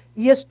vida,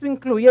 y esto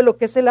incluye lo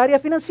que es el área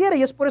financiera,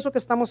 y es por eso que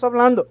estamos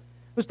hablando.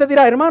 Usted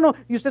dirá, hermano,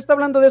 ¿y usted está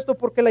hablando de esto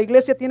porque la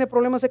iglesia tiene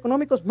problemas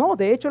económicos? No,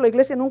 de hecho la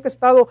iglesia nunca ha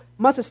estado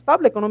más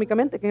estable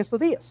económicamente que en estos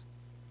días.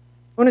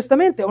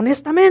 Honestamente,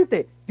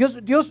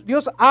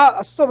 Dios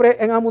ha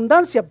en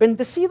abundancia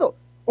bendecido.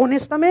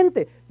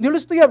 Honestamente, yo le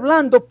estoy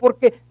hablando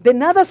porque de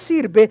nada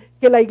sirve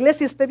que la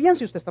iglesia esté bien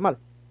si usted está mal.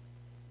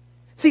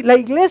 Si la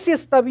iglesia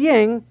está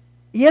bien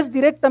y es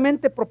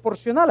directamente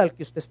proporcional al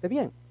que usted esté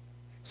bien.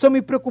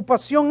 Mi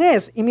preocupación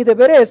es, y mi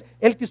deber es,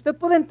 el que usted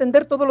pueda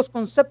entender todos los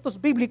conceptos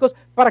bíblicos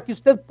para que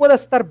usted pueda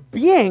estar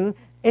bien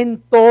en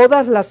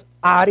todas las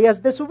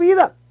áreas de su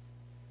vida.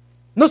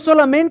 No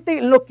solamente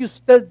en lo que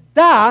usted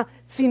da,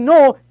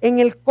 sino en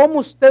el cómo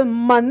usted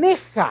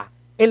maneja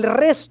el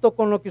resto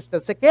con lo que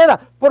usted se queda.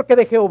 Porque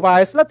de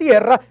Jehová es la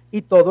tierra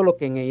y todo lo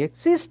que en ella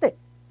existe.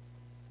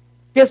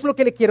 ¿Qué es lo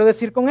que le quiero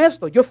decir con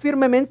esto? Yo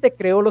firmemente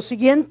creo lo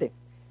siguiente.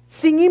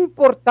 Sin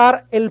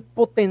importar el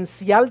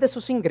potencial de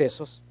sus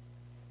ingresos,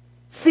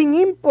 sin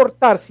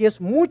importar si es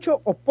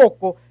mucho o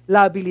poco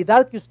la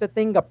habilidad que usted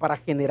tenga para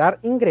generar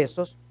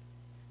ingresos,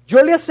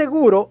 yo le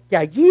aseguro que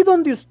allí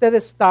donde usted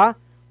está,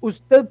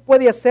 usted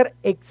puede hacer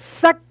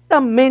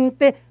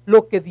exactamente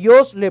lo que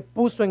Dios le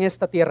puso en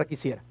esta tierra que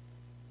hiciera.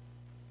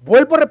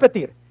 Vuelvo a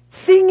repetir,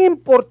 sin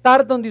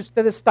importar donde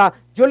usted está,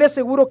 yo le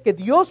aseguro que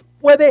Dios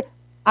puede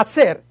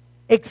hacer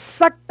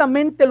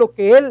exactamente lo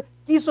que Él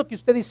quiso que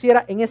usted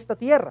hiciera en esta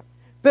tierra.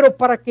 Pero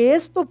para que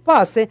esto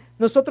pase,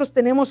 nosotros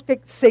tenemos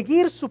que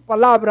seguir su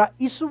palabra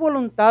y su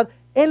voluntad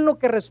en lo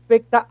que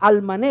respecta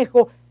al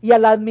manejo y a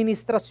la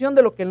administración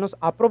de lo que Él nos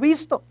ha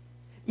provisto.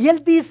 Y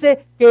Él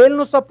dice que Él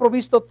nos ha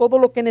provisto todo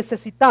lo que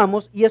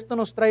necesitamos, y esto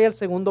nos trae al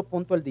segundo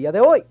punto el día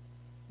de hoy.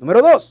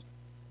 Número 2,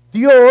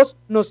 Dios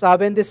nos ha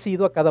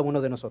bendecido a cada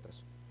uno de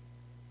nosotros.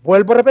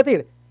 Vuelvo a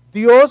repetir,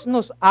 Dios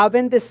nos ha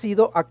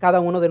bendecido a cada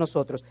uno de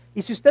nosotros.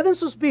 Y si usted en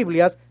sus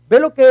Biblias ve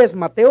lo que es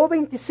Mateo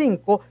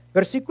 25,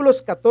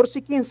 versículos 14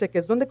 y 15, que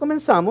es donde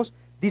comenzamos,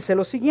 dice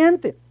lo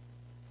siguiente: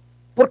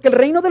 porque el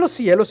reino de los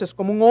cielos es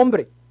como un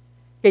hombre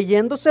que,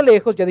 yéndose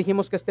lejos, ya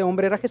dijimos que este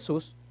hombre era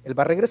Jesús, Él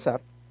va a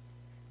regresar,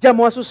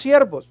 llamó a sus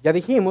siervos, ya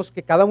dijimos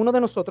que cada uno de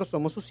nosotros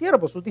somos sus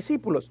siervos, sus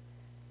discípulos,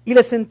 y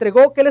les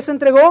entregó, ¿qué les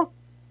entregó?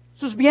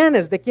 Sus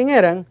bienes. ¿De quién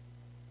eran?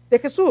 De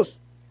Jesús.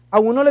 A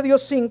uno le dio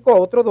 5, a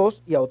otro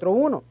 2 y a otro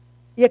 1.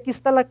 Y aquí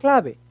está la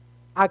clave.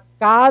 A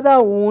cada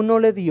uno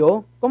le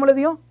dio, ¿cómo le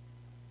dio?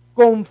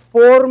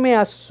 Conforme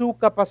a su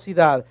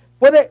capacidad.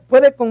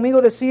 ¿Puede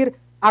conmigo decir,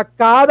 a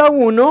cada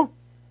uno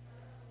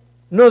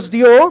nos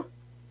dio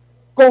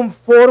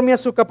conforme a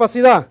su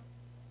capacidad?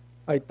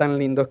 Ay, tan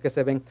lindos que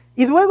se ven.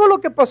 Y luego lo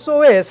que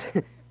pasó es,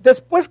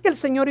 después que el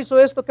Señor hizo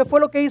esto, ¿qué fue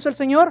lo que hizo el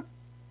Señor?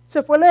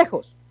 Se fue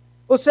lejos.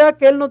 O sea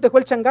que Él nos dejó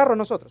el changarro a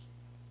nosotros,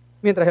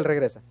 mientras Él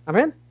regresa.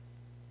 Amén.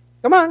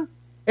 Come on.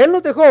 Él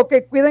nos dejó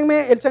que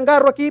cuídenme el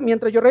changarro aquí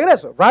mientras yo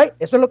regreso, right?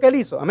 Eso es lo que Él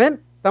hizo,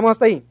 amén. Estamos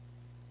hasta ahí.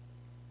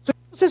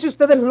 No sé si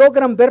ustedes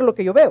logran ver lo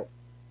que yo veo.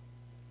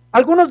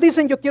 Algunos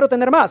dicen, yo quiero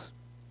tener más.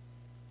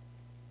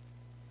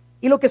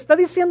 Y lo que está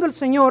diciendo el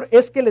Señor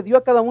es que le dio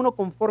a cada uno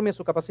conforme a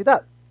su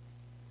capacidad.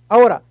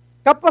 Ahora,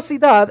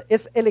 capacidad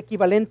es el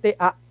equivalente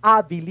a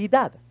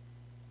habilidad.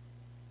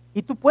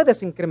 Y tú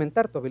puedes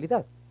incrementar tu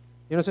habilidad.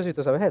 Yo no sé si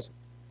tú sabes eso.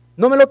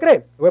 ¿No me lo cree?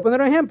 Le voy a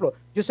poner un ejemplo.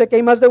 Yo sé que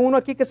hay más de uno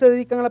aquí que se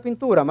dedican a la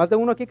pintura, más de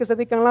uno aquí que se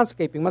dedican a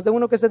landscaping, más de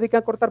uno que se dedica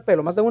a cortar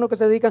pelo, más de uno que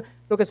se dedica a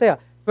lo que sea.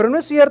 Pero ¿no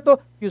es cierto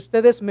que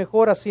usted es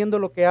mejor haciendo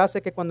lo que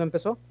hace que cuando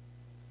empezó?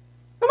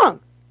 Come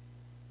on.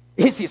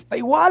 Y si está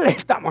igual,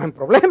 estamos en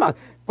problemas.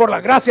 Por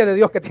la gracia de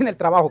Dios que tiene el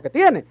trabajo que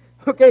tiene.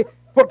 ¿Okay?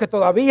 Porque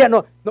todavía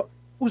no.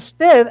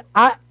 Usted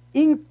ha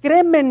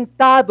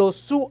incrementado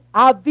su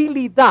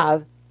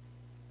habilidad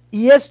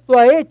y esto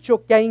ha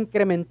hecho que ha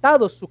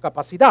incrementado su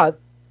capacidad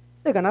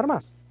de ganar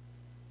más.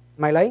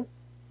 ¿Am I lying?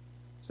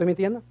 ¿Estoy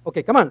mintiendo? Ok,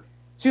 come on.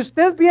 Si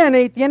usted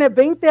viene y tiene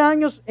 20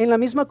 años en la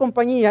misma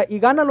compañía y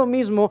gana lo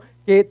mismo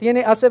que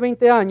tiene hace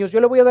 20 años,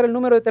 yo le voy a dar el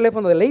número de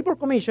teléfono de Labor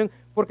Commission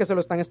porque se lo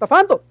están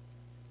estafando.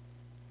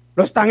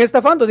 Lo están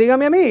estafando,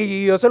 dígame a mí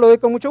y yo se lo doy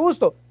con mucho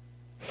gusto.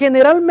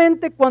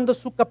 Generalmente cuando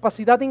su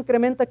capacidad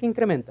incrementa, ¿qué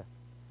incrementa?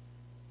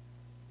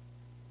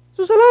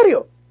 Su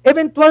salario.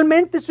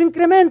 Eventualmente eso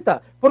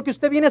incrementa porque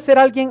usted viene a ser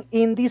alguien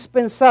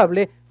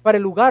indispensable para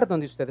el lugar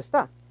donde usted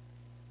está.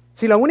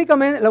 Si la única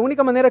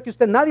manera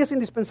que nadie es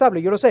indispensable,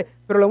 yo lo sé,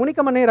 pero la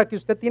única manera que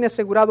usted tiene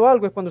asegurado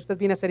algo es cuando usted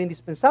viene a ser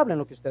indispensable en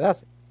lo que usted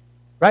hace.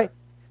 Right?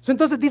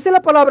 Entonces dice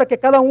la palabra que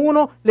cada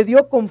uno le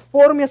dio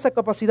conforme a esa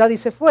capacidad y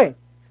se fue.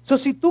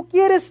 Si tú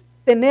quieres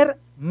tener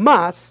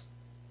más,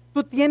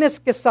 tú tienes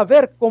que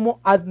saber cómo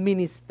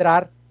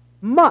administrar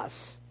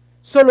más.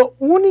 Lo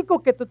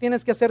único que tú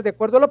tienes que hacer de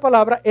acuerdo a la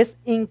palabra es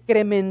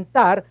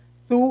incrementar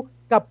tu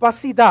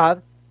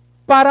capacidad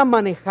para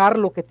manejar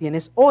lo que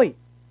tienes hoy.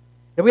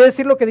 Le voy a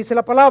decir lo que dice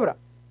la palabra.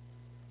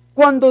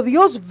 Cuando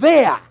Dios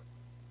vea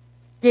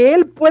que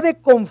Él puede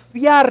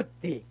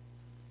confiarte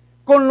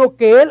con lo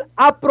que Él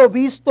ha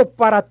provisto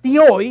para ti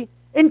hoy,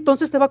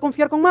 entonces te va a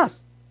confiar con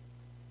más.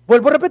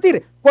 Vuelvo a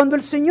repetir, cuando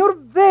el Señor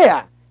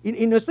vea,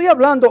 y no estoy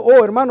hablando,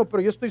 oh hermano,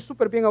 pero yo estoy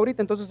súper bien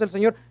ahorita, entonces el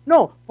Señor,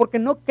 no, porque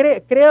no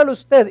créalo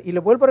usted, y le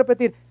vuelvo a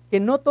repetir, que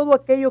no todo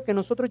aquello que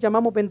nosotros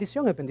llamamos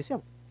bendición es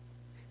bendición.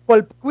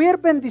 Cualquier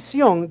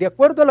bendición, de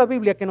acuerdo a la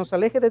Biblia, que nos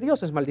aleje de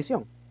Dios es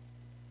maldición.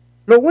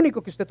 Lo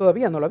único que usted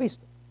todavía no lo ha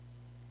visto.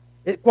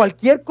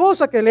 Cualquier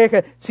cosa que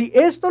aleje, si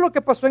esto lo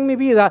que pasó en mi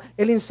vida,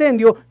 el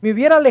incendio, me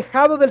hubiera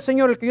alejado del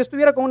Señor, el que yo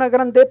estuviera con una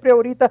gran depre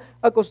ahorita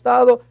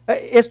acostado,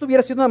 esto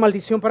hubiera sido una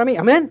maldición para mí.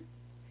 Amén.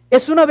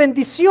 Es una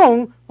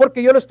bendición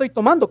porque yo lo estoy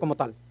tomando como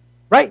tal.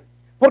 Right?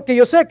 Porque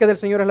yo sé que del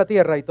Señor es la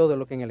tierra y todo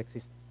lo que en él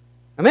existe.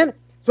 Amén.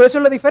 Eso es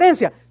la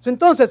diferencia.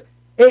 Entonces,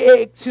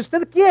 si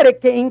usted quiere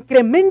que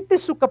incremente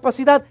su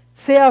capacidad,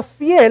 sea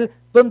fiel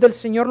donde el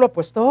Señor lo ha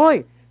puesto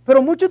hoy.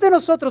 Pero muchos de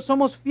nosotros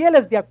somos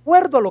fieles de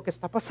acuerdo a lo que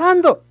está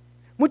pasando.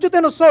 Muchos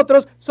de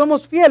nosotros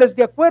somos fieles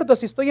de acuerdo a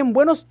si estoy en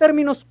buenos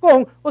términos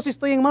con o si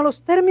estoy en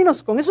malos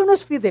términos con. Eso no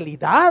es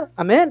fidelidad.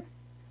 Amén.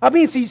 A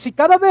mí, si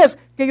cada vez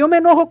que yo me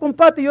enojo con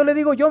Pati, yo le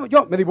digo, yo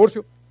me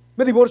divorcio.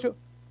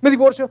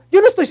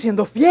 Yo no estoy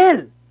siendo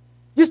fiel.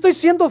 Yo estoy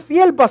siendo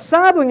fiel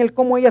basado en el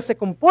cómo ella se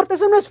comporta.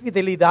 Eso no es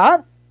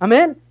fidelidad.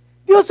 Amén.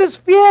 Dios es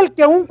fiel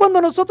que aun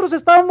cuando nosotros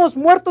estábamos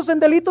muertos en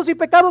delitos y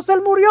pecados,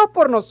 Él murió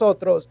por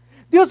nosotros.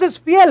 Dios es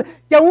fiel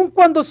que aun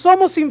cuando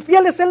somos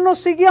infieles, Él nos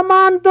sigue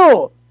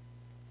amando.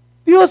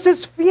 Dios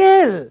es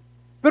fiel.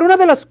 Pero una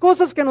de las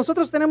cosas que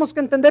nosotros tenemos que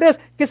entender es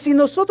que si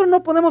nosotros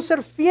no podemos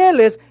ser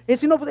fieles,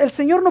 el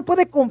Señor no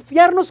puede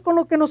confiarnos con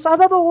lo que nos ha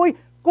dado hoy,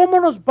 ¿cómo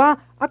nos va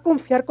a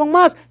confiar con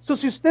más?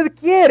 Si usted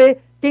quiere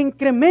que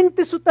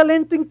incremente su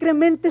talento,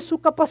 incremente su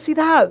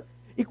capacidad.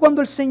 Y cuando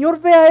el Señor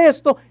vea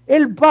esto,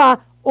 Él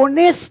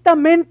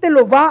honestamente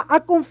lo va a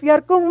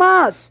confiar con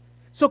más.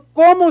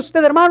 ¿Cómo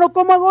usted, hermano,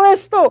 cómo hago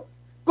esto?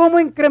 ¿Cómo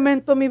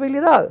incremento mi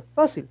habilidad?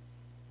 Fácil.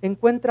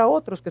 Encuentra a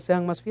otros que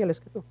sean más fieles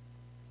que tú.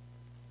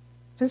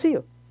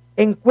 Sencillo.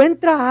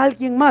 Encuentra a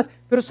alguien más.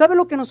 Pero ¿sabe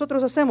lo que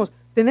nosotros hacemos?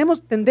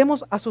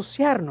 Tendemos a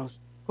asociarnos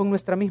con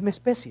nuestra misma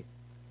especie.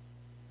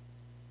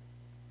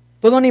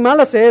 Todo animal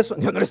hace eso.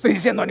 Yo no le estoy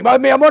diciendo animal,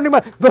 mi amor,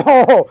 animal.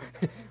 No.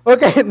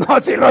 Ok, no,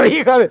 si lo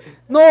dije.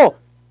 No.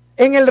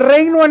 En el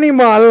reino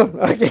animal,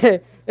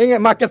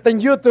 más que está en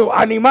YouTube,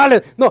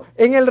 animales. No,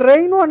 en el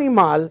reino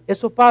animal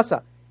eso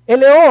pasa. El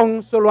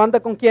león solo anda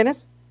con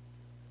 ¿quiénes?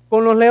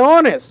 Con los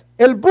leones.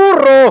 El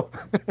burro,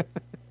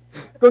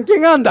 ¿con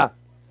quién anda?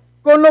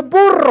 Con los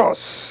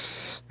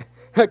burros.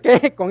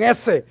 ¿Qué? Con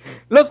ese.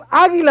 Los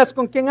águilas,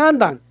 ¿con quién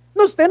andan?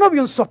 No, usted no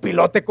vio un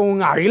sopilote con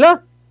un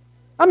águila.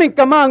 I mean,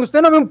 come on,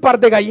 usted no ve un par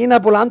de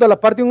gallinas volando a la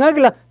par de un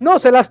águila. No,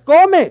 se las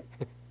come.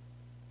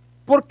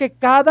 Porque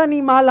cada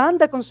animal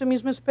anda con su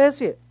misma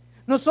especie.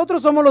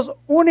 Nosotros somos los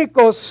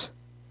únicos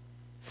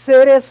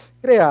seres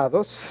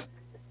creados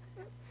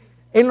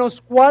en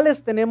los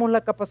cuales tenemos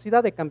la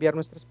capacidad de cambiar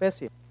nuestra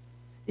especie.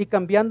 Y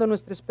cambiando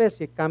nuestra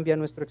especie, cambia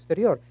nuestro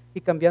exterior.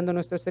 Y cambiando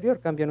nuestro exterior,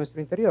 cambia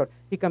nuestro interior.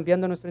 Y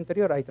cambiando nuestro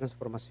interior, hay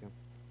transformación.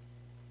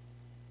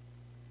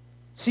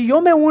 Si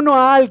yo me uno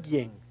a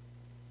alguien,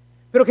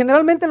 pero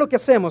generalmente lo que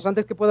hacemos,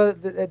 antes que pueda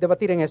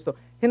debatir en esto,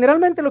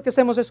 generalmente lo que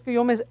hacemos es que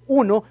yo me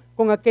uno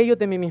con aquellos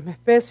de mi misma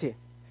especie.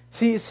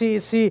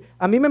 Si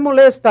a mí me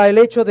molesta el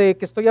hecho de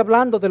que estoy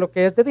hablando de lo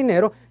que es de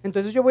dinero,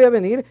 entonces yo voy a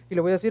venir y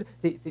le voy a decir,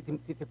 ¿te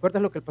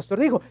acuerdas lo que el pastor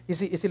dijo? Y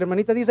si la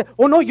hermanita dice,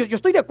 oh no, yo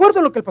estoy de acuerdo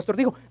en lo que el pastor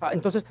dijo,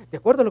 entonces, de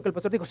acuerdo en lo que el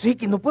pastor dijo, sí,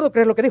 que no puedo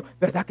creer lo que dijo,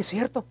 ¿verdad que es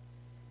cierto?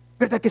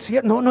 ¿Verdad que es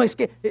cierto? No, es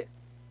que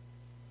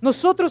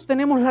nosotros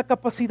tenemos la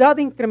capacidad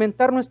de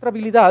incrementar nuestra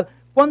habilidad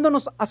cuando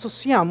nos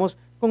asociamos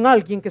con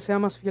alguien que sea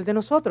más fiel de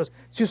nosotros.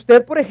 Si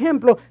usted, por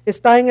ejemplo,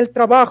 está en el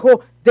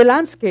trabajo de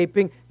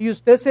landscaping y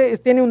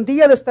usted tiene un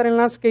día de estar en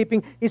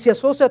landscaping y se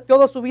asocia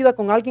toda su vida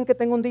con alguien que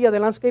tenga un día de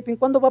landscaping,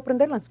 ¿cuándo va a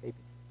aprender landscaping?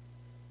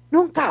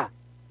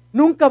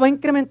 Nunca va a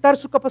incrementar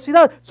su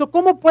capacidad.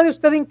 ¿Cómo puede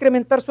usted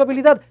incrementar su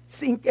habilidad?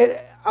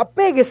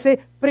 Apéguese,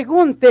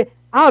 pregunte,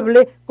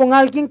 hable con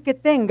alguien que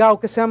tenga o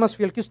que sea más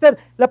fiel que usted.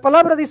 La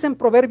palabra dice en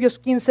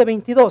Proverbios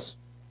 15:22.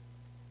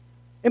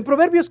 En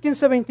Proverbios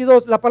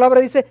 15:22 la palabra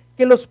dice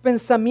que los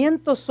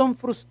pensamientos son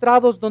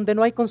frustrados donde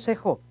no hay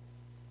consejo.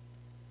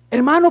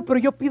 Hermano, pero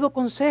yo pido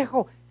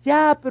consejo.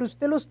 Ya, pero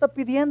usted lo está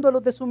pidiendo a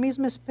los de su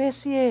misma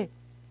especie.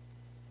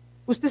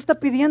 Usted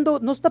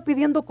no está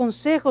pidiendo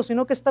consejo,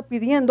 sino que está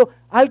pidiendo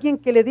a alguien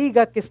que le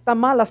diga que está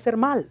mal hacer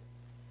mal.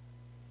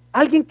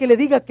 Alguien que le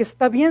diga que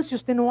está bien si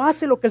usted no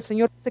hace lo que el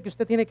Señor dice que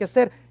usted tiene que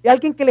hacer. Y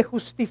alguien que le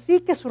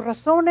justifique sus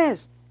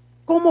razones.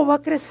 ¿Cómo va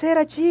a crecer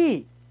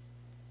allí?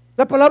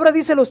 La palabra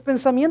dice los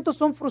pensamientos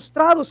son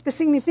frustrados. ¿Qué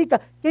significa?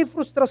 Que hay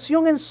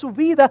frustración en su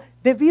vida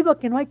debido a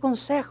que no hay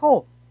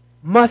consejo.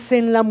 Mas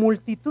en la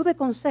multitud de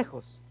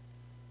consejos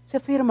se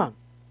afirman.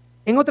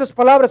 En otras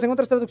palabras, en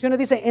otras traducciones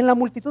dice, en la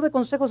multitud de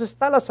consejos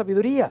está la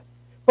sabiduría.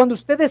 Cuando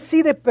usted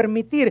decide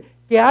permitir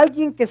que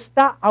alguien que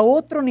está a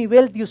otro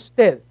nivel de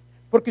usted,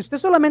 porque usted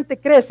solamente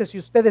crece si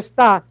usted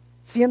está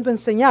siendo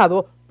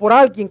enseñado por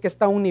alguien que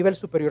está a un nivel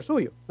superior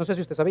suyo. No sé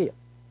si usted sabía.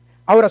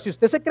 Ahora, si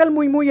usted se cree el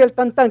muy el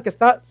tan que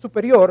está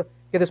superior,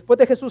 que después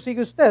de Jesús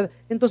sigue usted,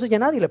 entonces ya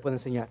nadie le puede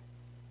enseñar.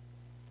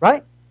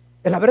 Right?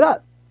 Es la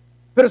verdad.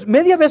 Pero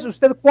media vez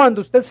usted,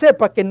 cuando usted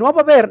sepa que no va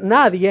a haber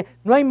nadie,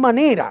 no hay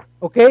manera,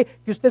 ¿ok?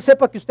 Que usted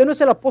sepa que usted no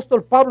es el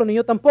apóstol Pablo, ni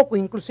yo tampoco,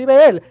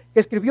 inclusive él, que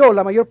escribió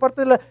la mayor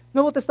parte del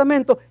Nuevo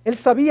Testamento, él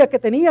sabía que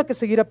tenía que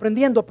seguir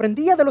aprendiendo,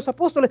 aprendía de los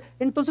apóstoles,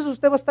 entonces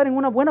usted va a estar en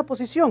una buena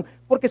posición,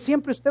 porque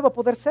siempre usted va a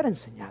poder ser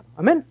enseñado.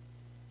 Amén.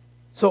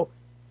 Esto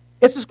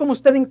es como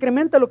usted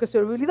incrementa lo que es su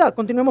habilidad.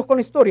 Continuemos con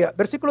la historia,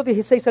 versículos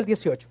 16 al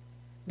 18.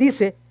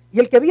 Dice, y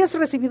el que había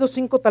recibido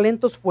 5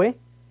 talentos fue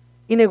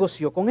y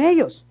negoció con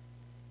ellos.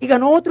 Y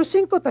ganó otros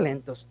 5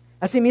 talentos.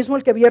 Asimismo,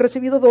 el que había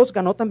recibido 2,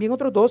 ganó también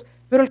otros 2.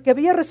 Pero el que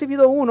había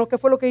recibido 1, ¿qué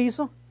fue lo que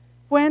hizo?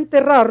 Fue a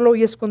enterrarlo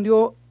y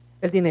escondió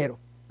el dinero.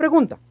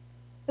 Pregunta,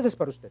 esa es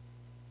para usted.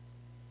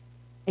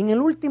 En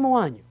el último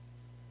año,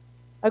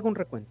 haga un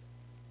recuento.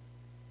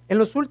 En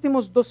los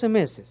últimos 12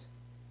 meses,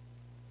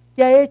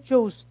 ¿qué ha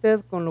hecho usted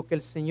con lo que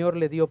el Señor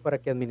le dio para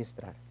que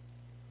administrara?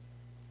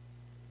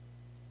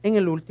 En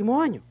el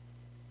último año.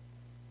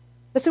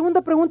 La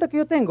segunda pregunta que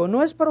yo tengo,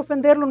 no es para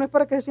ofenderlo, no es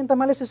para que se sienta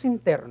mal, eso es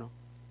interno.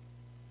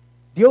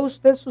 ¿Dio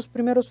usted sus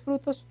primeros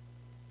frutos?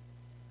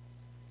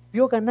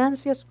 ¿Vio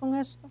ganancias con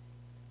esto?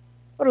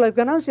 Pero las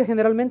ganancias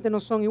generalmente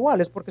no son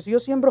iguales, porque si yo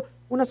siembro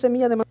una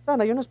semilla de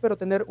manzana, yo no espero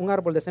tener un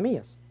árbol de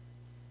semillas.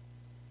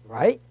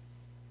 Right?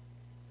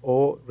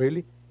 Oh,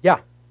 really?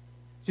 Ya.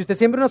 Si usted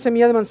siembra una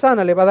semilla de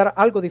manzana, le va a dar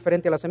algo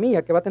diferente a la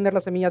semilla, que va a tener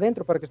la semilla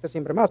dentro para que usted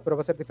siembre más, pero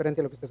va a ser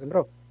diferente a lo que usted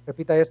sembró.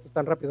 Repita esto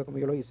tan rápido como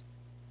yo lo hice.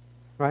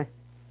 Right?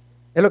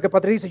 Es lo que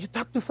Patrick dice, you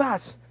talk too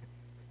fast.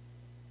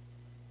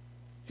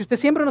 Si usted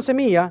siembra una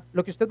semilla,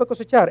 lo que usted va a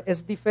cosechar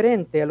es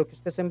diferente a lo que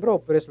usted sembró,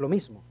 pero es lo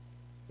mismo.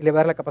 Y le va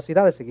a dar la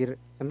capacidad de seguir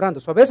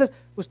sembrando. A veces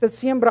usted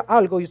siembra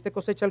algo y usted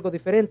cosecha algo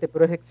diferente,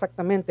 pero es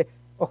exactamente,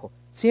 ojo,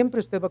 siempre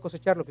usted va a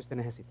cosechar lo que usted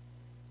necesita.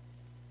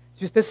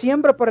 Si usted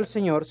siembra para el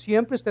Señor,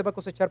 siempre usted va a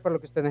cosechar para lo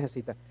que usted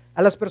necesita.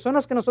 A las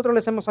personas que nosotros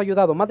les hemos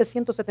ayudado, más de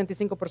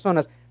 175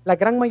 personas, la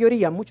gran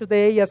mayoría, muchas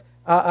de ellas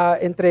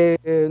entre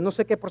no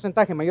sé qué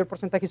porcentaje, mayor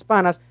porcentaje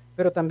hispanas,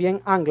 pero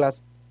también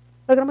anglas,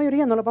 la gran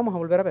mayoría no las vamos a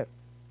volver a ver.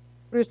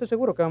 Pero yo estoy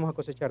seguro que vamos a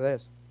cosechar de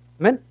eso.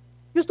 ¿Amén?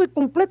 Yo estoy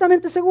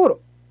completamente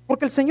seguro,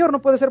 porque el Señor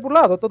no puede ser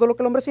burlado. Todo lo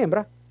que el hombre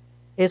siembra,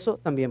 eso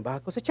también va a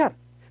cosechar.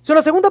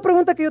 La segunda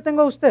pregunta que yo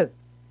tengo a usted,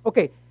 ok,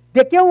 de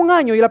aquí a un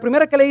año, y la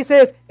primera que le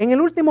hice es, en el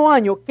último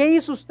año, ¿qué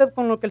hizo usted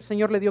con lo que el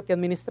Señor le dio que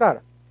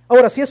administrara?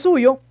 Ahora, si es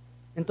suyo,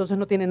 entonces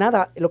no tiene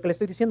nada, lo que le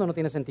estoy diciendo no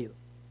tiene sentido.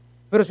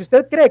 Pero si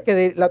usted cree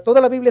que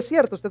toda la Biblia es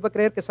cierta, usted va a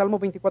creer que Salmo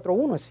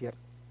 24:1 es cierto.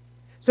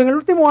 En el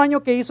último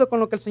año, ¿qué hizo con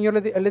lo que el Señor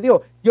le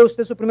dio? Dio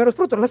usted sus primeros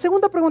frutos. La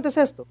segunda pregunta es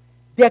esto,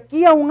 de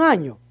aquí a un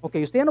año, ok,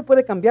 usted ya no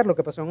puede cambiar lo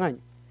que pasó en un año,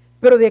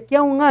 pero de aquí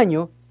a un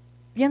año,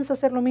 ¿piensa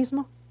hacer lo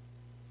mismo?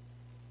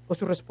 ¿O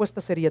su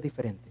respuesta sería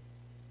diferente?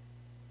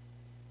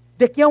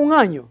 De aquí a un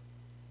año,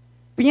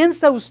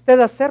 ¿piensa usted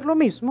hacer lo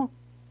mismo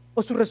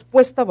o su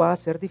respuesta va a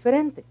ser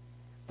diferente?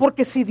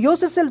 Porque si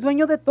Dios es el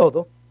dueño de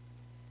todo,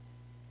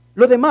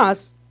 lo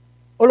demás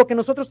o lo que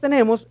nosotros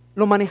tenemos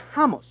lo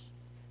manejamos.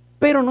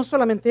 Pero no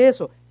solamente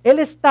eso, Él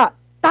está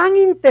tan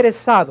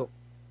interesado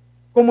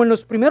como en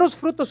los primeros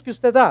frutos que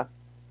usted da,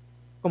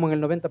 como en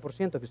el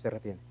 90% que usted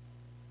retiene.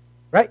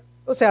 Right?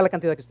 O sea, la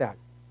cantidad que usted haga.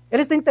 Él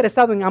está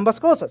interesado en ambas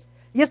cosas.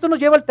 Y esto nos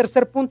lleva al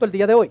tercer punto el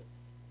día de hoy.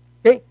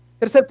 ¿Okay?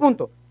 Tercer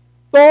punto.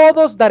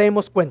 Todos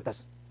daremos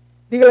cuentas.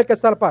 Dígale que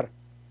está al par.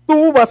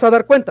 Tú vas a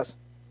dar cuentas.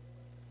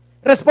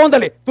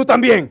 Respóndale, tú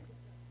también.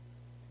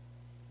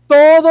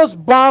 Todos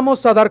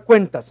vamos a dar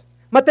cuentas.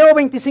 Mateo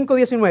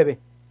 25:19.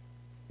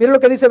 Mire lo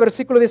que dice el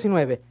versículo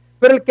 19.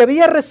 Pero el que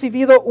había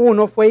recibido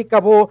 1 fue y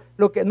cavó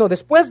lo que... No,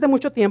 después de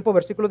mucho tiempo,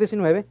 versículo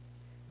 19.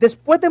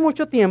 Después de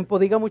mucho tiempo,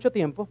 diga mucho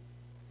tiempo.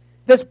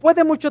 Después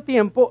de mucho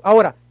tiempo,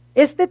 ahora,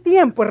 este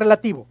tiempo es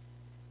relativo.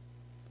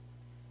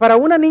 Para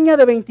una niña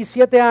de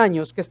 27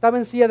 años que estaba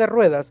en silla de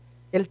ruedas,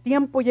 el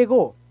tiempo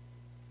llegó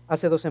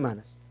hace 2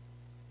 semanas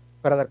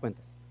para dar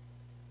cuentas.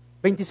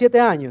 27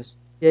 años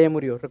y ella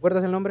murió.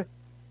 ¿Recuerdas el nombre?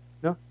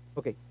 ¿No?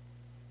 Ok.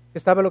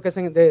 Estaba lo que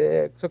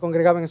se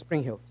congregaba en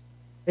Spring Hills.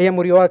 Ella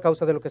murió a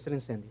causa de lo que es el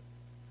incendio.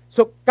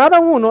 Cada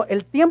uno,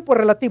 el tiempo es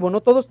relativo.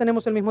 No todos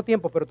tenemos el mismo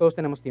tiempo, pero todos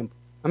tenemos tiempo.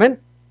 Amén.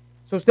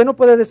 Usted no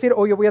puede decir,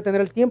 yo voy a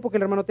tener el tiempo que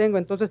el hermano tengo,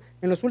 entonces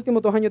en los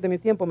últimos 2 años de mi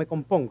tiempo me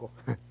compongo.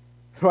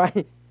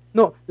 Right?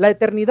 No, la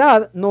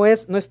eternidad no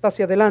está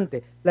hacia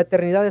adelante, la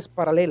eternidad es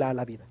paralela a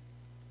la vida.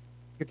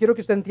 Yo quiero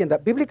que usted entienda,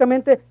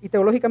 bíblicamente y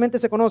teológicamente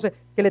se conoce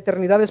que la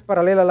eternidad es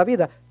paralela a la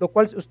vida, lo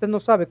cual usted no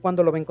sabe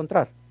cuándo lo va a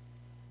encontrar.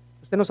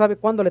 Usted no sabe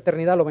cuándo la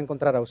eternidad lo va a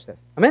encontrar a usted.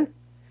 Amén.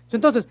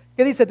 Entonces,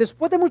 ¿qué dice?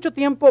 Después de mucho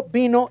tiempo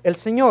vino el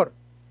Señor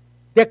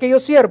de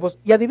aquellos siervos,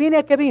 y adivine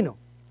a qué vino.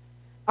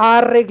 A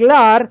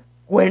arreglar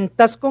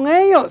cuentas con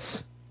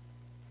ellos.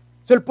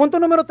 El punto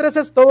número 3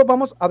 es todos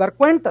vamos a dar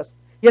cuentas.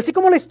 Y así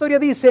como la historia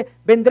dice,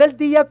 vendrá el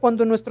día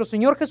cuando nuestro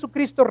Señor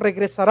Jesucristo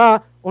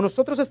regresará o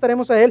nosotros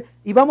estaremos a Él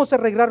y vamos a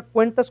arreglar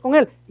cuentas con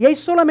Él. Y hay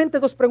solamente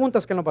 2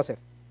 preguntas que Él nos va a hacer.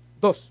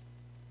 2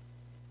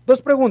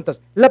 preguntas.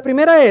 La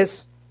primera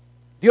es,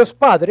 Dios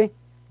Padre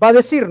va a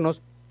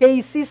decirnos, ¿qué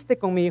hiciste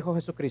con mi Hijo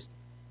Jesucristo?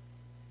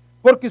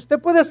 Porque usted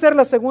puede ser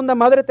la segunda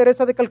Madre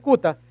Teresa de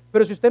Calcuta,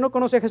 pero si usted no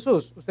conoce a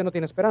Jesús, usted no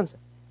tiene esperanza,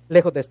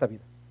 lejos de esta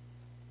vida.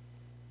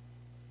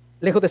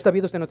 lejos de esta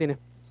vida usted no tiene.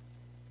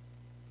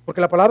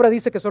 Porque la palabra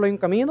dice que solo hay un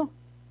camino.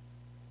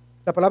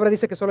 La palabra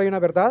dice que solo hay una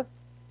verdad.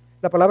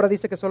 La palabra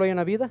dice que solo hay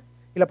una vida.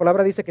 Y la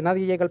palabra dice que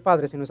nadie llega al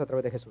Padre si no es a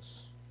través de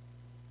Jesús.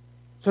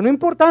 No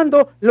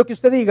importando lo que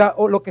usted diga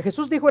o lo que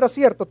Jesús dijo era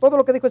cierto, todo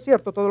lo que dijo es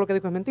cierto, todo lo que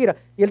dijo es mentira.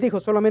 Y Él dijo,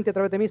 solamente a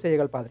través de mí se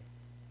llega al Padre.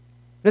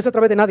 No es a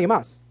través de nadie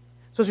más.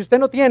 Si usted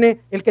no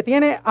tiene, el que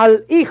tiene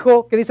al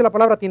Hijo, que dice la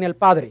palabra, tiene al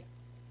Padre.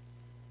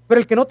 Pero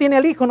el que no tiene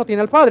al Hijo no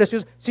tiene al Padre. Si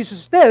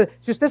usted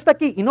está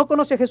aquí y no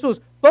conoce a Jesús,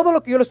 todo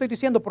lo que yo le estoy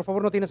diciendo, por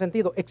favor, no tiene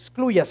sentido.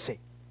 Exclúyase.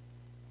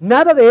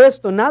 Nada de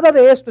esto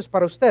es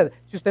para usted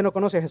si usted no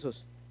conoce a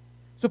Jesús.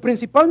 Su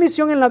principal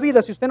misión en la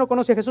vida, si usted no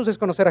conoce a Jesús, es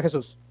conocer a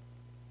Jesús.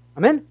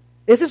 Amén.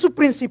 Esa es su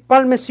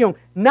principal misión.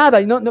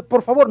 Nada, y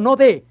por favor, no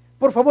dé.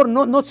 Por favor,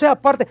 no sea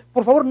parte.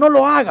 Por favor, no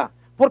lo haga.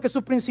 Porque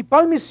su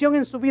principal misión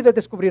en su vida es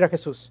descubrir a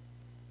Jesús.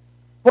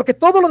 Porque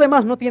todo lo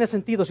demás no tiene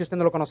sentido si usted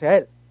no lo conoce a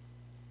Él.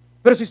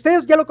 Pero si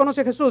usted ya lo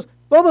conoce a Jesús,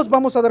 todos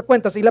vamos a dar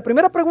cuentas. Y la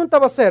primera pregunta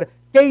va a ser,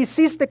 ¿qué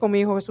hiciste con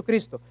mi Hijo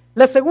Jesucristo?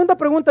 La segunda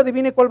pregunta,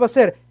 adivine cuál va a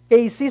ser, ¿qué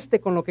hiciste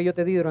con lo que yo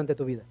te di durante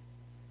tu vida?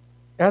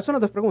 Esas son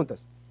las dos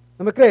preguntas.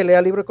 ¿No me cree? Lea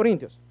el libro de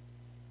Corintios.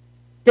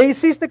 ¿Qué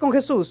hiciste con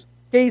Jesús?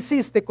 ¿Qué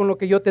hiciste con lo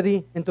que yo te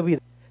di en tu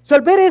vida?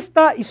 Al ver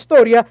esta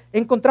historia,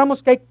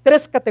 encontramos que hay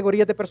 3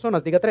 categorías de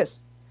personas. Diga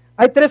 3.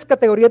 Hay 3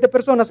 categorías de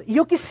personas. Y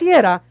yo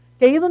quisiera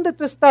que ahí donde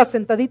tú estás,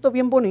 sentadito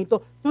bien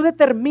bonito, tú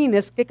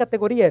determines qué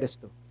categoría eres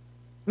tú.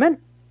 Amén.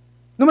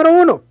 Número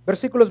 1,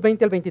 versículos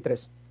 20 al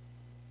 23.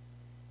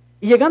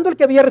 Y llegando el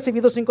que había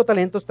recibido 5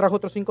 talentos, trajo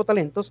otros 5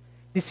 talentos,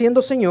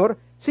 diciendo, Señor,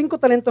 5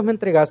 talentos me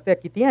entregaste,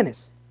 aquí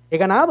tienes. He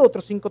ganado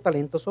otros 5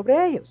 talentos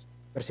sobre ellos.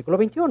 Versículo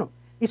 21.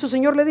 Y su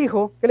Señor le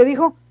dijo, ¿qué le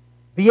dijo?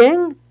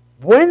 Bien,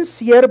 buen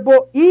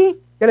siervo y,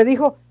 ¿qué le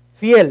dijo?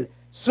 Fiel.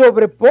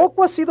 Sobre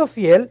poco has sido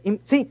fiel.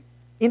 Sí,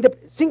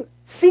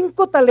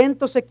 5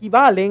 talentos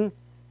equivalen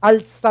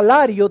al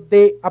salario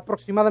de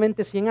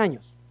aproximadamente 100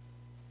 años.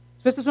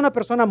 Esta es una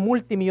persona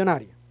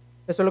multimillonaria.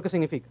 Eso es lo que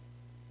significa.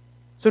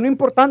 No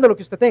importando lo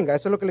que usted tenga,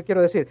 eso es lo que le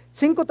quiero decir.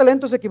 5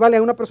 talentos equivale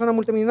a una persona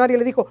multimillonaria. Y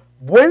le dijo,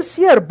 buen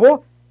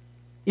siervo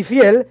y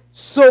fiel,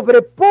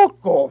 sobre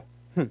poco.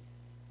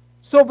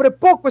 Sobre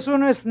poco, eso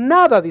no es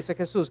nada, dice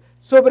Jesús.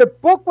 Sobre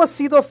poco has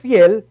sido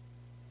fiel.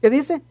 ¿Qué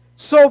dice?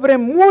 Sobre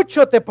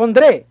mucho te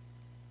pondré.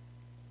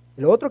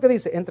 Y lo otro que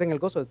dice, entra en el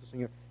gozo de tu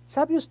Señor.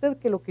 ¿Sabe usted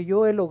que lo que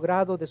yo he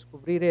logrado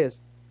descubrir es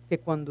que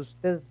cuando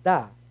usted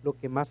da, lo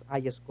que más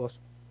hay es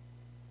gozo?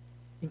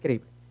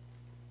 Increíble.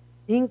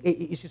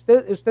 Y si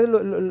usted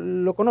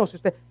lo conoce,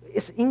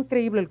 es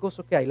increíble el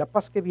gozo que hay, la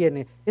paz que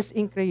viene, es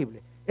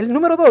increíble. El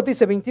número 2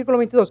 dice, versículo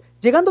 22,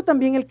 llegando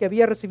también el que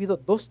había recibido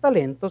 2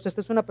 talentos,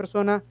 esta es una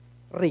persona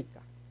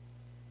rica.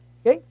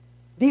 ¿Okay?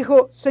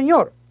 Dijo,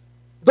 Señor,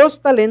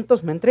 2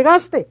 talentos me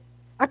entregaste,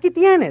 aquí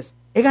tienes,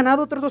 he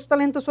ganado otros 2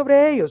 talentos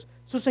sobre ellos.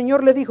 Su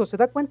Señor le dijo, ¿se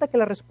da cuenta que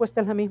la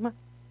respuesta es la misma?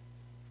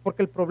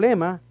 Porque el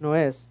problema no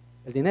es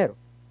el dinero,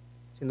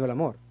 sino el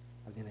amor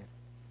al dinero.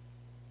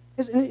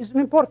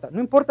 No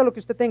importa lo que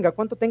usted tenga,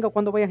 cuánto tenga o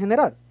cuándo vaya a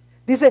generar.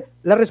 Dice,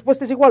 la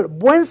respuesta es igual,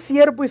 buen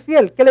siervo y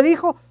fiel. ¿Qué le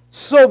dijo?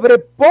 Sobre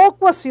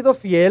poco has sido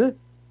fiel,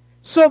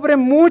 sobre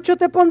mucho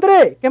te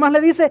pondré. ¿Qué más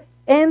le dice?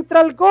 Entra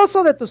al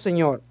gozo de tu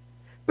Señor.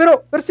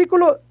 Pero este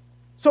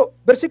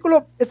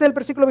es el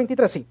versículo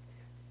 23, sí.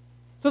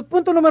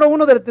 Punto número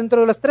 1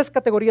 dentro de las 3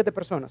 categorías de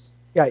personas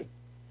que hay.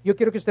 Yo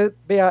quiero que usted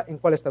vea en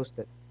cuál está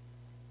usted.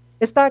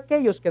 Está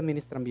aquellos que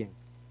administran bien.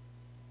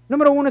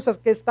 Número 1 es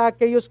que está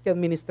aquellos que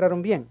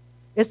administraron bien.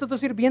 Estos 2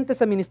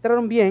 sirvientes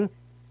administraron bien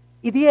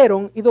y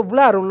dieron y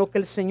doblaron lo que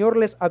el Señor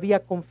les había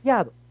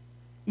confiado.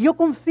 Y yo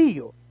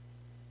confío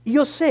y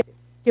yo sé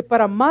que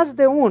para más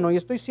de uno, y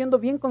estoy siendo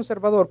bien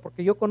conservador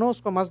porque yo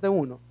conozco a más de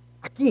uno,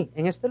 aquí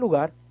en este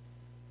lugar,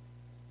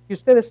 y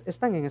ustedes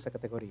están en esa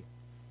categoría.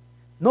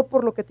 No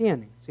por lo que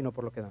tienen, sino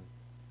por lo que dan.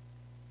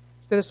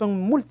 Ustedes son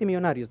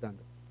multimillonarios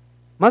dando.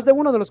 Más de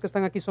uno de los que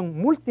están aquí son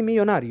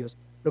multimillonarios,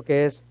 lo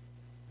que es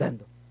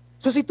dando.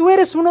 Si tú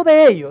eres uno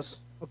de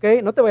ellos, ¿ok?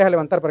 No te vayas a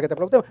levantar para que te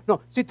aplaudamos.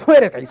 No, si tú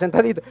eres, ahí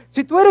sentadito,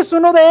 si tú eres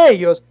uno de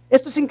ellos,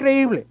 esto es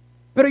increíble.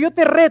 Pero yo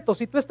te reto,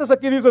 si tú estás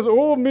aquí y dices,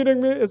 oh,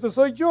 mírenme, este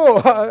soy yo,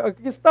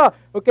 aquí está.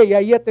 Ok,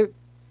 ahí ya te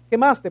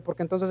quemaste,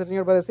 porque entonces el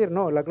Señor va a decir,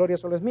 no, la gloria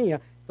solo es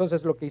mía,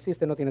 entonces lo que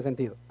hiciste no tiene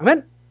sentido.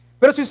 Amén.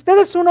 Pero si usted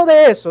es uno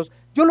de esos,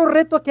 yo lo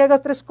reto a que haga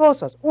 3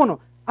 cosas. 1,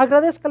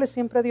 agradézcale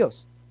siempre a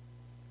Dios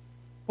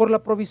por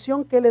la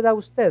provisión que Él le da a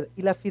usted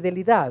y la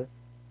fidelidad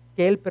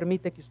que Él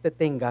permite que usted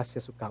tenga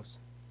hacia su causa.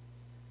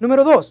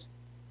 Número 2,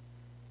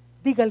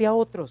 dígale a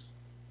otros.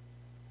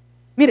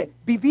 Mire,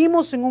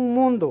 vivimos en un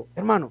mundo,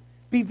 hermano,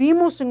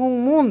 vivimos en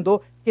un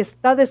mundo que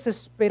está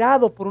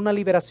desesperado por una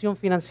liberación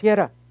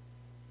financiera.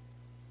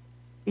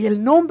 Y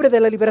el nombre de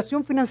la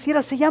liberación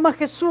financiera se llama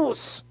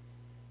Jesús.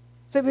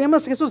 Se llama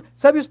Jesús.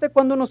 ¿Sabe usted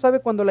cuándo uno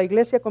sabe cuando la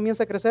iglesia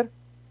comienza a crecer?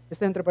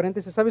 Entre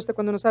paréntesis, ¿sabe usted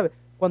cuándo uno sabe?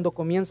 Cuando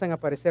comienzan a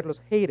aparecer los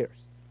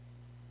haters.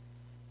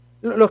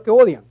 Los que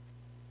odian.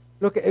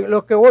 Los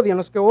que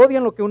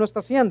odian lo que uno está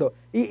haciendo.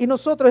 Y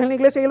nosotros en la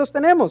iglesia ya los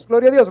tenemos.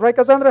 Gloria a Dios. Right,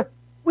 Cassandra?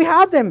 We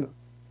have them.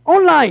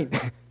 Online.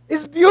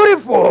 It's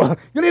beautiful.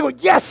 Yo le digo,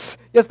 yes,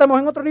 ya estamos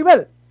en otro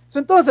nivel.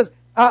 Entonces,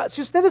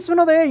 si usted es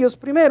uno de ellos,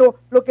 primero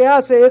lo que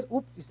hace es,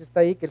 si está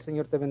ahí, que el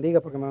Señor te bendiga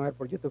porque me va a ver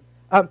por YouTube.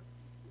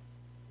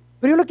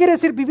 Pero yo le quiero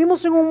decir,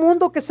 vivimos en un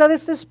mundo que se ha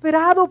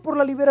desesperado por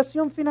la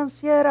liberación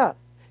financiera.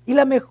 Y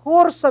la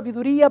mejor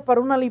sabiduría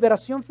para una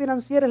liberación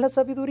financiera es la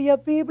sabiduría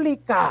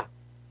bíblica.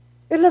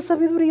 Es la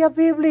sabiduría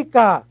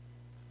bíblica.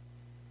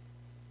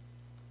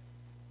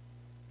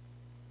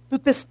 Tu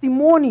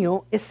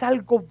testimonio es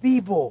algo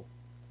vivo.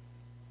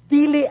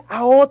 Dile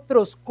a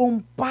otros,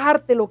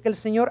 comparte lo que el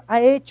Señor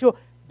ha hecho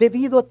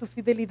debido a tu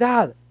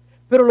fidelidad.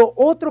 Pero lo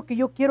otro que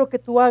yo quiero que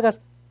tú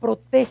hagas,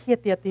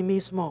 protégete a ti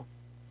mismo.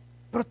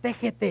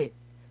 Protégete.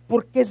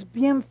 Porque es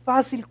bien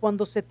fácil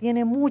cuando se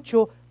tiene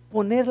mucho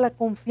poner la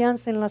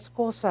confianza en las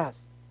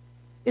cosas.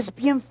 Es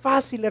bien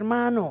fácil,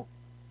 hermano.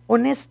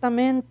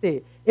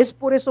 Honestamente. Es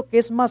por eso que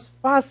es más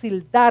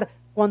fácil dar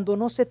cuando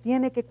no se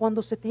tiene que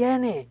cuando se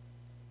tiene.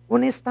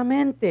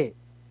 Honestamente.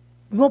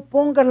 No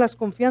pongas las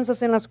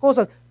confianzas en las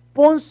cosas.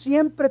 Pon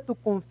siempre tu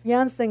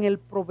confianza en el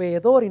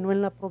proveedor y no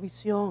en la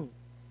provisión.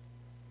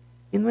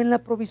 Y no en la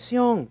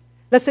provisión.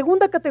 La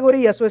segunda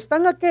categoría,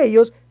 están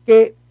aquellos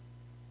que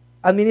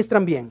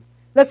administran bien.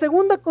 La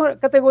segunda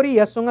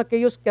categoría son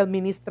aquellos que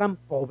administran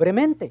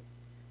pobremente.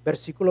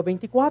 Versículo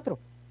 24.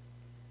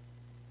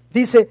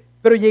 Dice,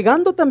 pero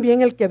llegando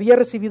también el que había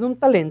recibido un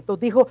talento,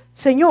 dijo,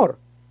 Señor,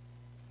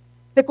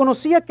 te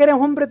conocía que eras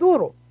un hombre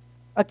duro.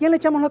 ¿A quién le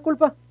echamos la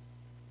culpa?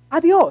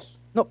 A Dios.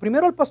 No,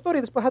 primero al pastor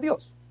y después a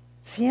Dios.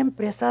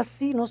 Siempre es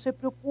así, no se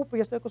preocupe,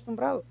 ya estoy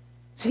acostumbrado.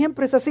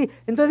 Siempre es así.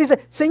 Entonces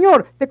dice,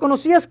 Señor, te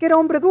conocías que era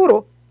hombre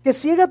duro, que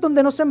ciegas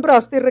donde no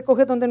sembraste y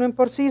recoges donde no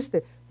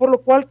esparciste. Por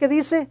lo cual, ¿qué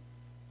dice?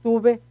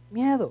 Tuve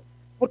miedo.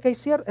 Porque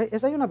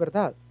hay una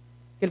verdad,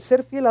 que el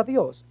ser fiel a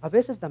Dios a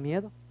veces da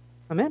miedo.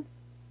 Amén.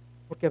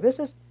 Porque a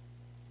veces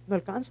no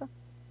alcanza.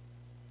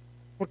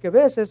 Porque a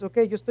veces,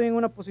 yo estoy en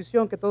una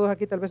posición que todos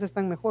aquí tal vez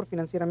están mejor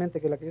financieramente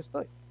que la que yo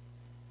estoy.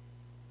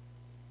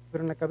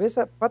 Pero en la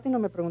cabeza, Pati no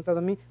me ha preguntado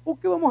a mí,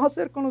 ¿qué vamos a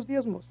hacer con los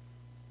diezmos?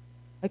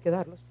 Hay que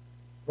darlos,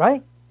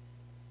 right?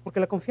 Porque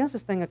la confianza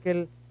está en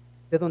aquel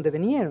de donde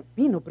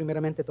vino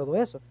primeramente todo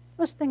eso.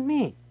 No está en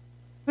mí.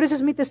 Pero ese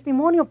es mi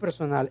testimonio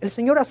personal. El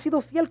Señor ha sido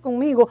fiel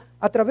conmigo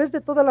a través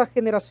de toda la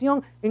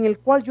generación en el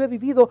cual yo he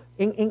vivido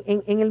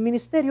en el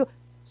ministerio.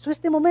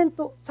 Este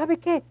momento, ¿sabe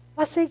qué?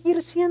 Va a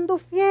seguir siendo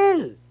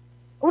fiel.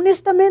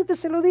 Honestamente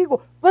se lo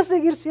digo, va a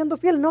seguir siendo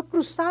fiel. No ha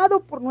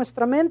cruzado por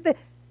nuestra mente.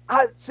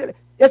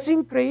 Es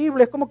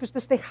increíble, es como que usted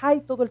esté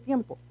high todo el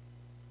tiempo.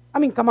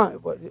 Come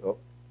on,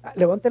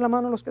 levante la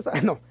mano los que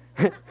saben. No.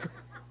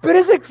 Pero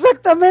es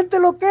exactamente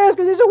lo que es.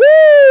 Que dice,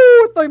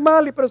 estoy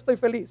mal, pero estoy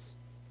feliz.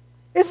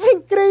 Es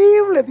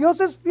increíble, Dios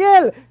es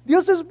fiel,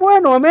 Dios es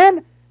bueno,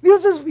 amén.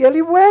 Dios es fiel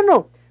y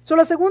bueno.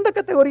 La segunda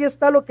categoría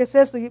está lo que es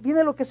esto, y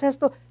viene lo que es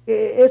esto.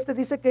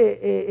 Dice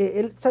que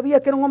él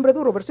sabía que era un hombre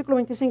duro, versículo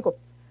 25.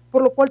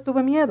 Por lo cual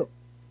tuve miedo,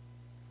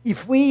 y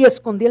fui y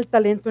escondí el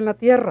talento en la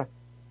tierra.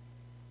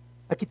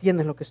 Aquí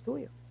tienes lo que es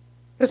tuyo.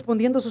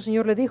 Respondiendo su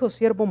señor le dijo,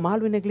 siervo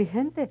malo y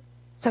negligente,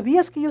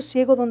 ¿sabías que yo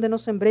ciego donde no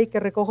sembré y que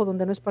recojo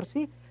donde no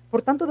esparcí?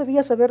 Por tanto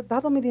debías haber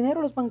dado mi dinero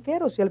a los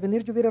banqueros y al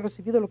venir yo hubiera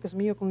recibido lo que es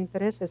mío con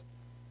intereses.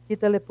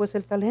 Quítale pues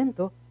el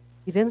talento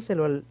y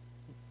dénselo al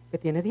que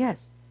tiene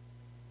 10.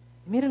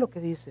 Y mire lo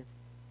que dice,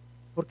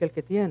 porque el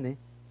que tiene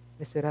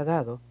le será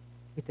dado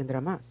y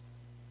tendrá más.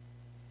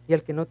 Y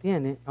al que no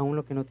tiene, aún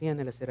lo que no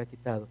tiene le será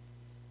quitado.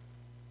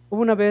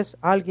 Hubo una vez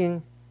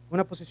alguien,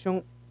 una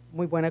posición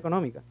muy buena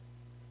económica,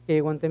 que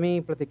llegó ante mí,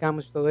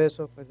 platicamos y todo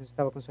eso, pues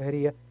necesitaba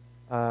consejería.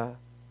 No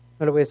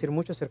le voy a decir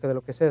mucho acerca de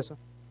lo que es eso.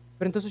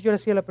 Pero entonces yo le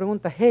hacía la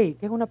pregunta, te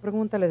hago una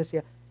pregunta, le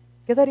decía,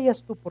 ¿qué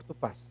darías tú por tu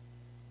paz?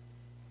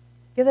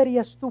 ¿Qué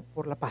darías tú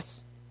por la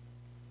paz?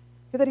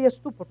 ¿Qué darías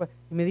tú por paz?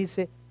 Y me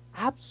dice,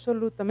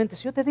 absolutamente.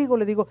 Si yo te digo,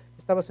 le digo,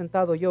 estaba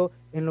sentado yo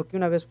en lo que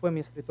una vez fue mi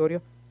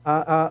escritorio,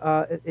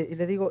 y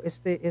le digo,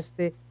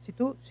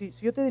 si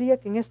yo te diría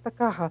que en esta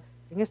caja,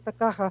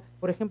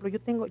 por ejemplo, yo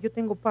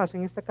tengo paz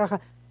en esta caja,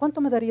 ¿cuánto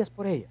me darías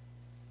por ella?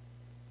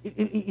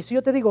 Y si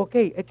yo te digo, ok,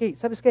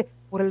 ¿sabes qué?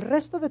 Por el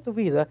resto de tu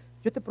vida,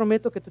 yo te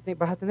prometo que tú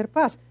vas a tener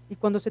paz. Y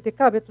cuando se te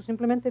acabe, tú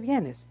simplemente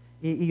vienes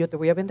y yo te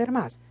voy a vender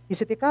más. Y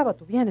se te acaba,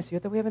 tú vienes y yo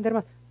te voy a vender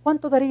más.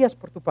 ¿Cuánto darías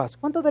por tu paz?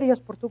 ¿Cuánto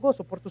darías por tu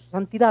gozo, por tu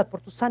santidad, por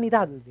tu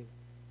sanidad? Le digo.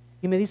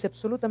 Y me dice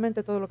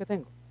absolutamente todo lo que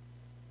tengo.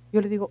 Yo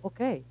le digo,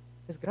 ok,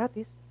 es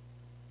gratis.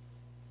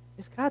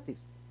 Es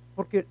gratis.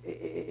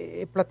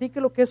 Porque platique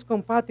lo que es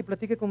con Pati,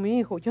 platique con mi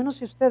hijo. Yo no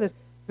sé ustedes,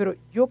 pero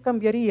yo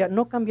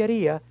no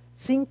cambiaría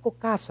 5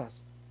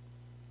 casas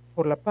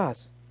por la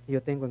paz que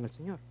yo tengo en el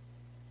Señor.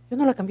 Yo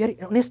no la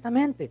cambiaría,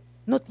 honestamente,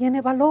 no tiene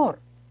valor,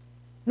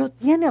 no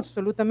tiene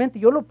absolutamente,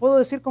 yo lo puedo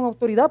decir con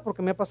autoridad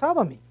porque me ha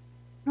pasado a mí,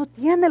 no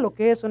tiene lo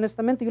que es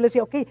honestamente. Yo le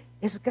decía, ok,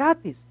 es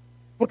gratis,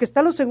 porque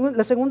está la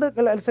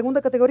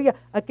segunda categoría,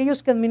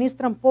 aquellos que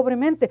administran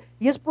pobremente,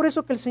 y es por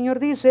eso que el Señor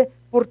dice,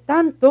 por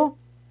tanto,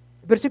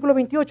 versículo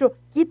 28,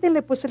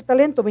 quítenle pues el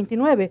talento,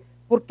 29,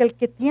 porque al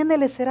que tiene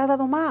le será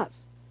dado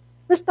más.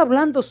 No está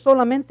hablando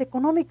solamente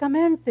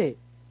económicamente.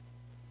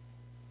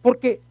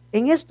 Porque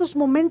en estos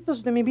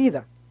momentos de mi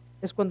vida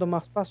es cuando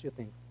más paz yo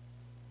tengo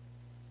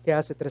que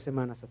hace 3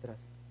 semanas atrás.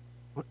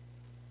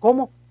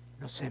 ¿Cómo?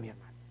 No sé, mi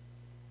hermano.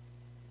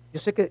 Yo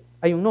sé que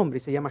hay un nombre y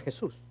se llama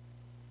Jesús.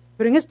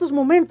 Pero en estos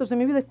momentos de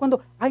mi vida es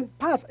cuando hay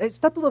paz,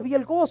 está todavía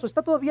el gozo,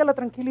 está todavía la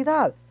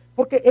tranquilidad.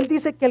 Porque Él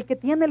dice que al que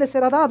tiene le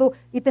será dado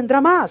y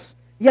tendrá más.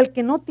 Y al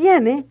que no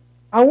tiene,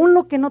 aún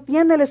lo que no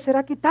tiene le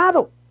será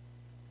quitado.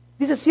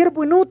 Dice,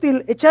 siervo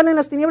inútil, echarle en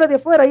las tinieblas de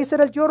afuera, ahí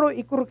será el lloro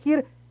y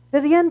crujir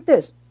de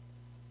dientes.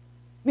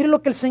 Mire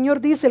lo que el Señor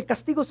dice, el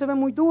castigo se ve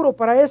muy duro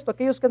para esto,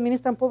 aquellos que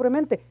administran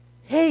pobremente.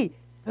 Hey,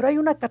 pero hay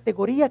una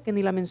categoría que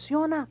ni la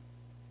menciona.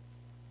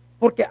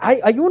 Porque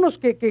hay unos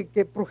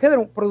que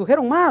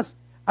produjeron más.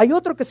 Hay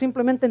otro que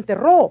simplemente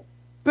enterró,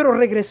 pero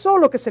regresó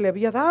lo que se le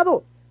había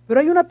dado.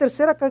 Pero hay una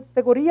tercera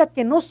categoría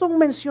que no son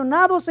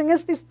mencionados en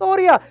esta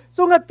historia.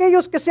 Son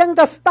aquellos que se han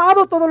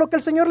gastado todo lo que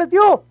el Señor les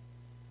dio.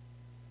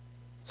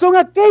 Son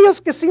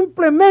aquellos que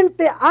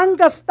simplemente han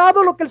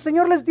gastado lo que el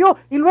Señor les dio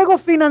y luego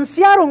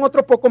financiaron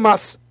otro poco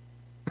más.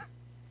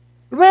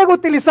 Luego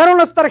utilizaron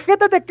las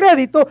tarjetas de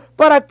crédito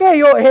para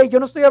aquello. Hey, yo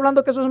no estoy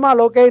hablando que eso es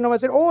malo, ok, no va a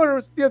decir, oh,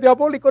 es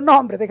diabólico. No,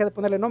 hombre, deja de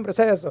ponerle nombres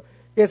a eso,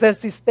 que es el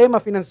sistema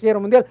financiero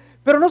mundial.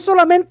 Pero no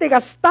solamente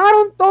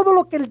gastaron todo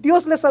lo que el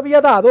Dios les había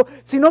dado,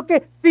 sino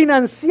que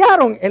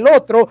financiaron el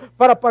otro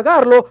para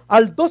pagarlo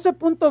al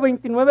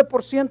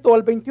 12.29% o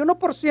al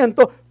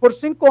 21% por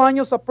 5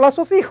 años a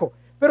plazo fijo.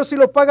 Pero si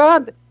lo paga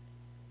antes,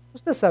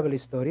 usted sabe la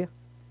historia.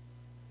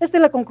 Esta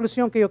es la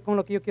conclusión con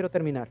la que yo quiero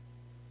terminar.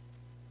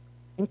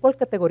 ¿En cuál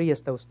categoría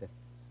está usted?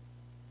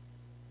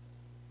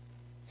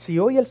 Si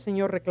hoy el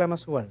Señor reclama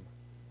su alma,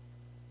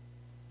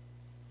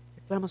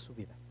 reclama su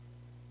vida,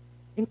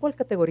 ¿en cuál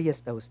categoría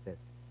está usted?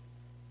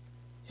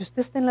 Si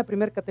usted está en la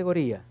primera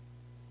categoría,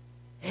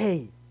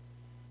 hey,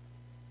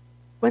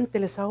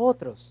 cuénteles a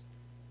otros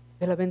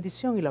de la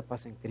bendición y la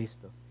paz en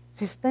Cristo.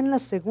 Si está en la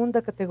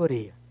segunda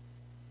categoría,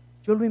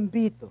 yo lo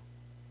invito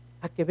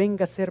a que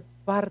venga a ser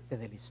parte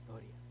de la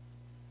historia.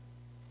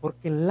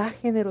 Porque en la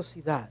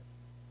generosidad,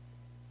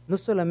 no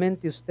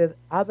solamente usted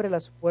abre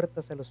las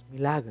puertas a los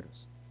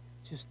milagros,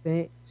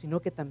 sino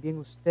que también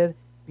usted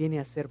viene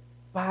a ser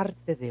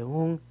parte de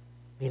un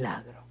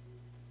milagro.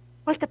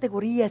 ¿Cuál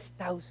categoría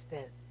está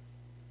usted?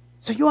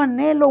 Si yo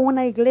anhelo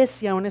una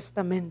iglesia,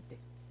 honestamente,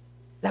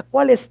 la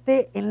cual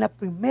esté en la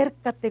primer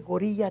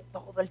categoría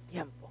todo el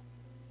tiempo.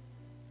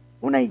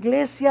 Una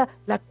iglesia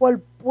la cual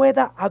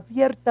pueda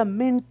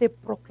abiertamente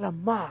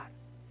proclamar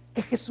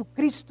que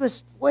Jesucristo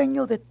es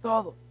dueño de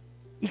todo.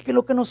 Y que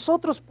lo que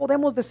nosotros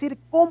podemos decir,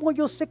 como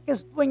yo sé que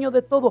es dueño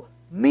de todo,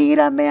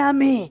 mírame a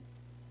mí.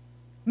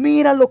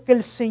 Mira lo que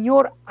el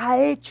Señor ha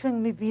hecho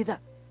en mi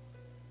vida.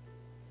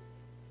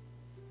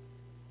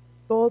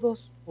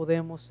 Todos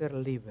podemos ser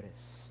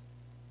libres,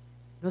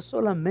 no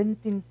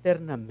solamente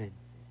internamente,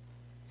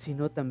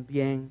 sino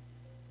también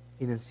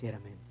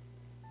financieramente.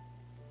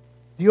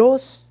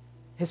 Dios,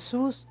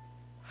 Jesús,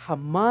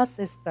 jamás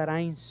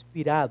estará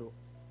inspirado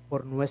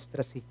por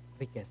nuestras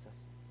riquezas.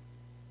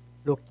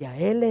 Lo que a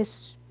Él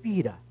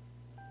inspira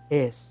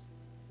es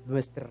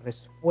nuestra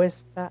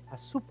respuesta a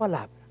su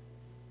palabra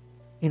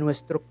y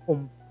nuestro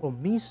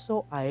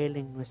compromiso a Él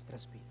en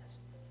nuestras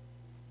vidas.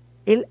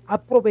 Él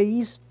ha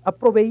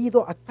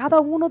proveído a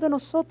cada uno de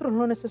nosotros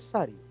lo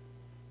necesario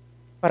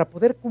para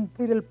poder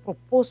cumplir el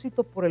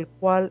propósito por el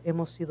cual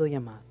hemos sido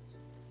llamados.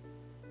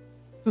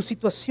 Tu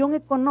situación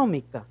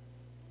económica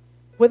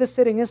puede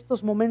ser en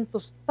estos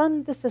momentos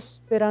tan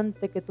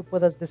desesperante que tú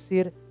puedas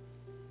decir,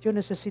 yo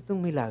necesito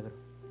un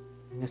milagro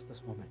en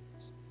estos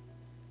momentos.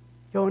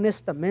 Yo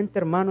honestamente,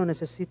 hermano,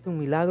 necesito un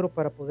milagro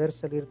para poder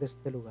salir de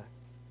este lugar.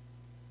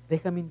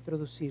 Déjame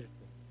introducirte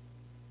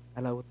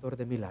al autor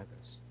de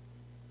milagros.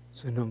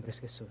 Su nombre es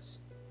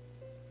Jesús.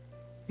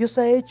 Dios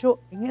ha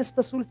hecho en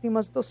estas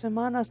últimas 2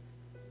 semanas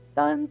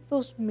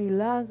tantos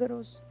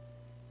milagros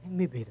en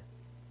mi vida.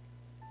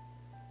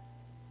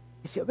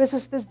 Y si a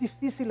veces te es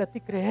difícil a ti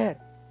creer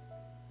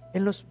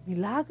en los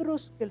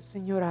milagros que el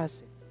Señor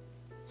hace,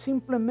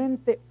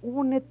 simplemente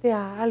únete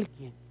a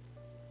alguien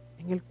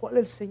en el cual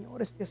el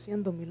Señor esté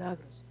haciendo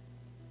milagros.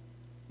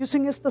 Dios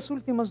en estas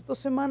últimas 2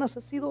 semanas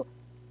ha sido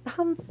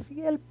tan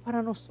fiel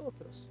para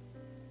nosotros.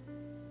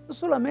 No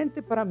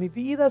solamente para mi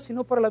vida,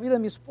 sino para la vida de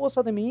mi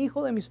esposa, de mi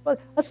hijo, de mis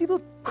padres. Ha sido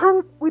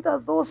tan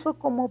cuidadoso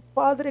como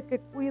padre que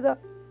cuida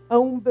a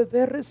un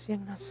bebé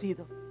recién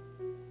nacido.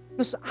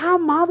 Nos ha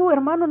amado,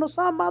 hermano, nos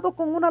ha amado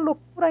con una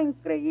locura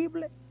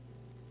increíble.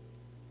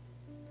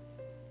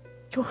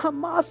 Yo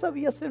jamás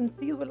había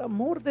sentido el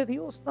amor de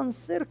Dios tan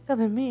cerca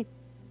de mí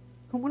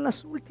como en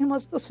las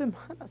últimas 2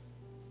 semanas.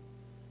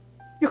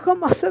 Yo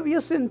jamás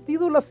había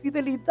sentido la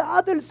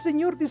fidelidad del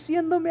Señor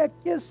diciéndome,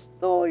 aquí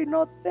estoy,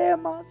 no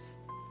temas.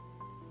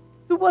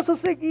 Tú vas a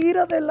seguir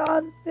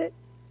adelante.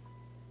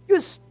 Yo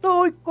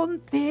estoy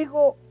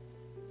contigo.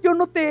 Yo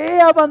no te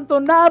he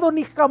abandonado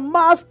ni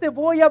jamás te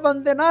voy a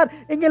abandonar.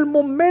 En el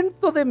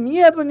momento de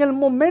miedo, en el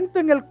momento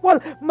en el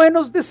cual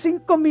menos de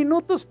 5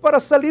 minutos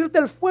para salir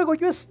del fuego,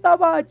 yo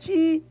estaba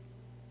allí,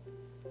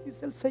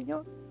 dice el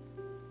Señor.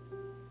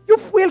 Yo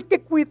fui el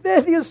que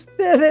cuidé de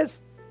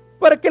ustedes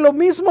para que lo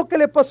mismo que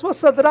le pasó a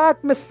Sadrach,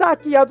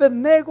 Mesach y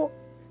Abednego,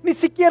 ni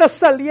siquiera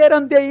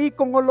salieran de ahí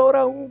con olor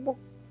a humo.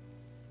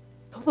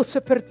 Todo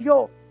se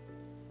perdió.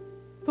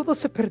 Todo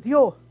se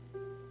perdió.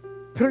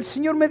 Pero el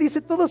Señor me dice,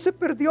 todo se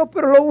perdió,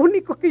 pero lo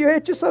único que yo he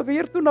hecho es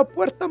abierto una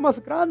puerta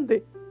más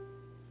grande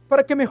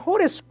para que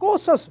mejores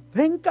cosas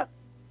vengan.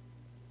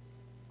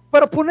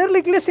 Para poner la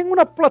iglesia en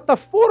una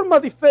plataforma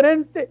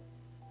diferente.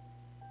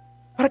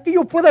 Para que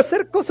yo pueda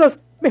hacer cosas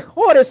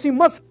mejores y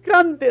más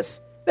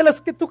grandes de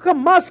las que tú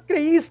jamás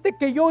creíste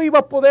que yo iba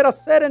a poder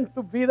hacer en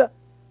tu vida.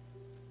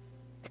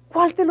 ¿De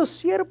cuál de los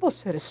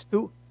siervos eres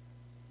tú?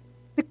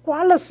 ¿De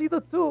cuál has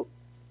sido tú?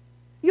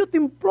 Yo te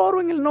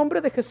imploro en el nombre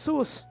de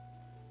Jesús.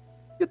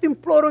 Yo te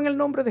imploro en el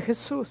nombre de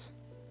Jesús,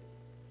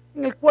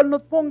 en el cual no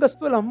pongas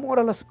tú el amor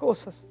a las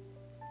cosas,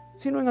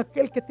 sino en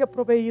aquel que te ha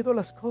proveído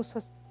las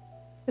cosas.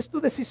 Es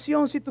tu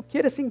decisión si tú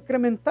quieres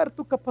incrementar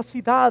tu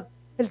capacidad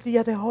el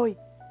día de hoy.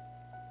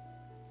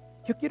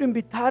 Yo quiero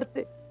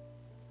invitarte,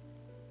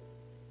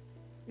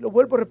 y lo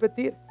vuelvo a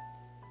repetir,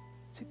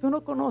 si tú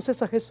no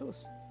conoces a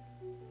Jesús,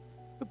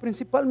 tu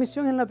principal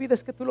misión en la vida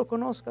es que tú lo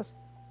conozcas.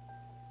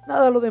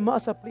 Nada de lo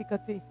demás aplica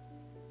a ti.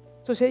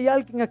 So, si hay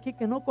alguien aquí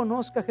que no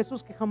conozca a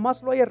Jesús, que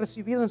jamás lo haya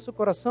recibido en su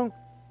corazón,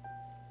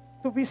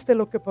 tú viste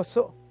lo que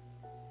pasó.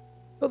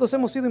 Todos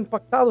hemos sido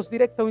impactados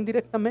directa o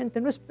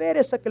indirectamente. No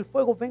esperes a que el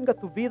fuego venga a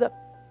tu vida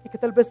y que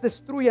tal vez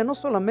destruya no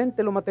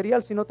solamente lo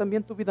material, sino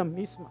también tu vida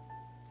misma.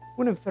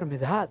 Una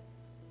enfermedad,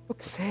 lo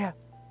que sea.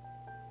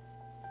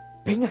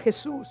 Ven a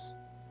Jesús.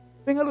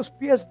 Ven a los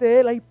pies de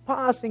Él. Hay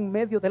paz en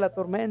medio de la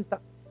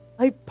tormenta.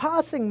 Hay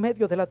paz en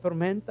medio de la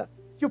tormenta.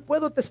 Yo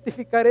puedo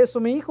testificar eso,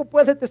 mi hijo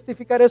puede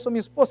testificar eso, mi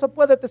esposa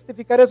puede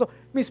testificar eso,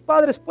 mis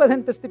padres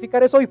pueden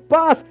testificar eso. Hay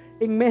paz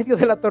en medio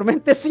de la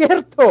tormenta, es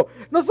cierto.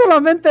 No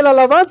solamente la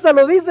alabanza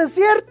lo dice, es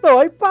cierto.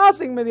 Hay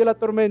paz en medio de la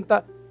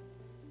tormenta.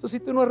 Si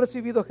tú no has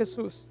recibido a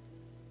Jesús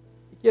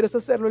y quieres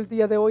hacerlo el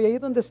día de hoy, ahí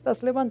donde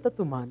estás, levanta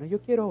tu mano.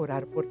 Yo quiero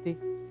orar por ti.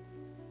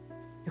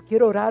 Yo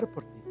quiero orar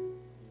por ti.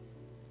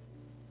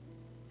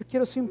 Yo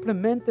quiero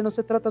simplemente, no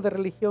se trata de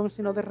religión,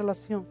 sino de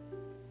relación.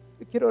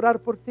 Yo quiero orar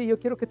por ti. Yo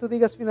quiero que tú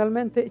digas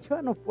finalmente, yo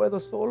ya no puedo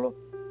solo.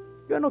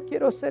 Yo no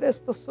quiero hacer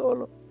esto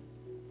solo.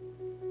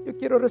 Yo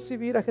quiero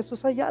recibir a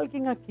Jesús. ¿Hay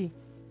alguien aquí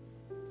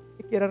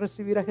que quiera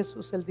recibir a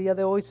Jesús el día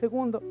de hoy?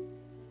 Segundo,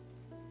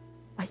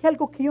 hay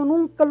algo que yo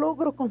nunca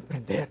logro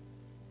comprender.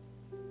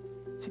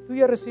 Si tú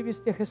ya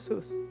recibiste a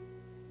Jesús,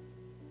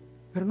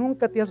 pero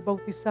nunca te has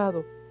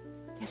bautizado,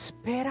 ¿qué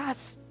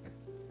esperas?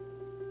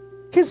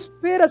 ¿Qué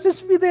esperas?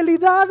 Es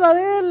fidelidad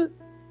a Él.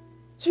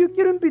 Si yo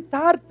quiero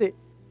invitarte,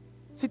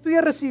 si tú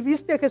ya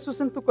recibiste a Jesús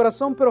en tu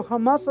corazón, pero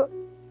jamás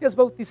te has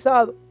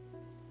bautizado,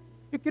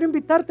 yo quiero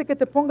invitarte que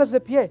te pongas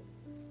de pie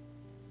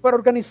para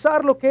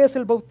organizar lo que es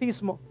el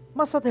bautismo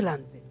más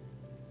adelante.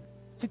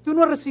 Si tú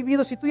no has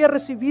recibido, si tú ya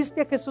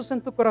recibiste a Jesús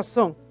en tu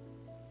corazón,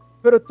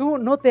 pero tú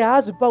no te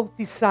has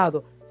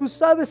bautizado, tú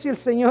sabes si el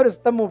Señor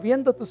está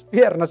moviendo tus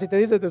piernas y te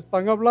dice, te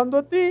están hablando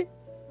a ti,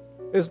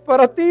 es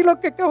para ti lo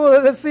que acabo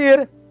de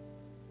decir.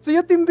 Si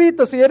yo te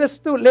invito, si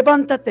eres tú,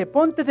 levántate,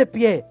 ponte de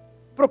pie.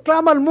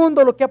 Proclama al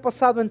mundo lo que ha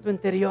pasado en tu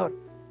interior.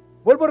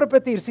 Vuelvo a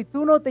repetir, si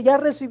tú no te ya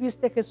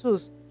recibiste a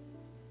Jesús,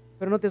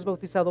 pero no te has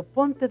bautizado,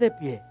 ponte de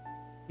pie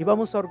y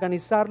vamos a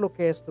organizar lo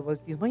que es tu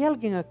bautismo. ¿Hay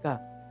alguien acá?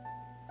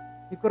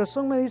 Mi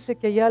corazón me dice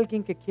que hay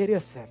alguien que quiere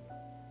hacerlo.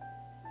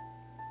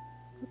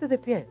 Ponte de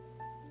pie.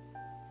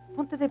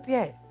 Ponte de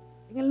pie.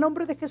 En el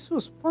nombre de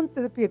Jesús,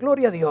 ponte de pie.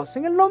 Gloria a Dios.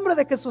 En el nombre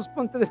de Jesús,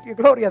 ponte de pie.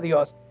 Gloria a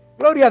Dios.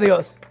 Gloria a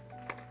Dios.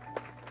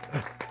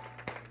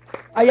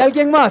 ¿Hay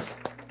alguien más?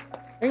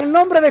 En el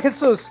nombre de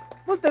Jesús,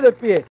 ponte de pie.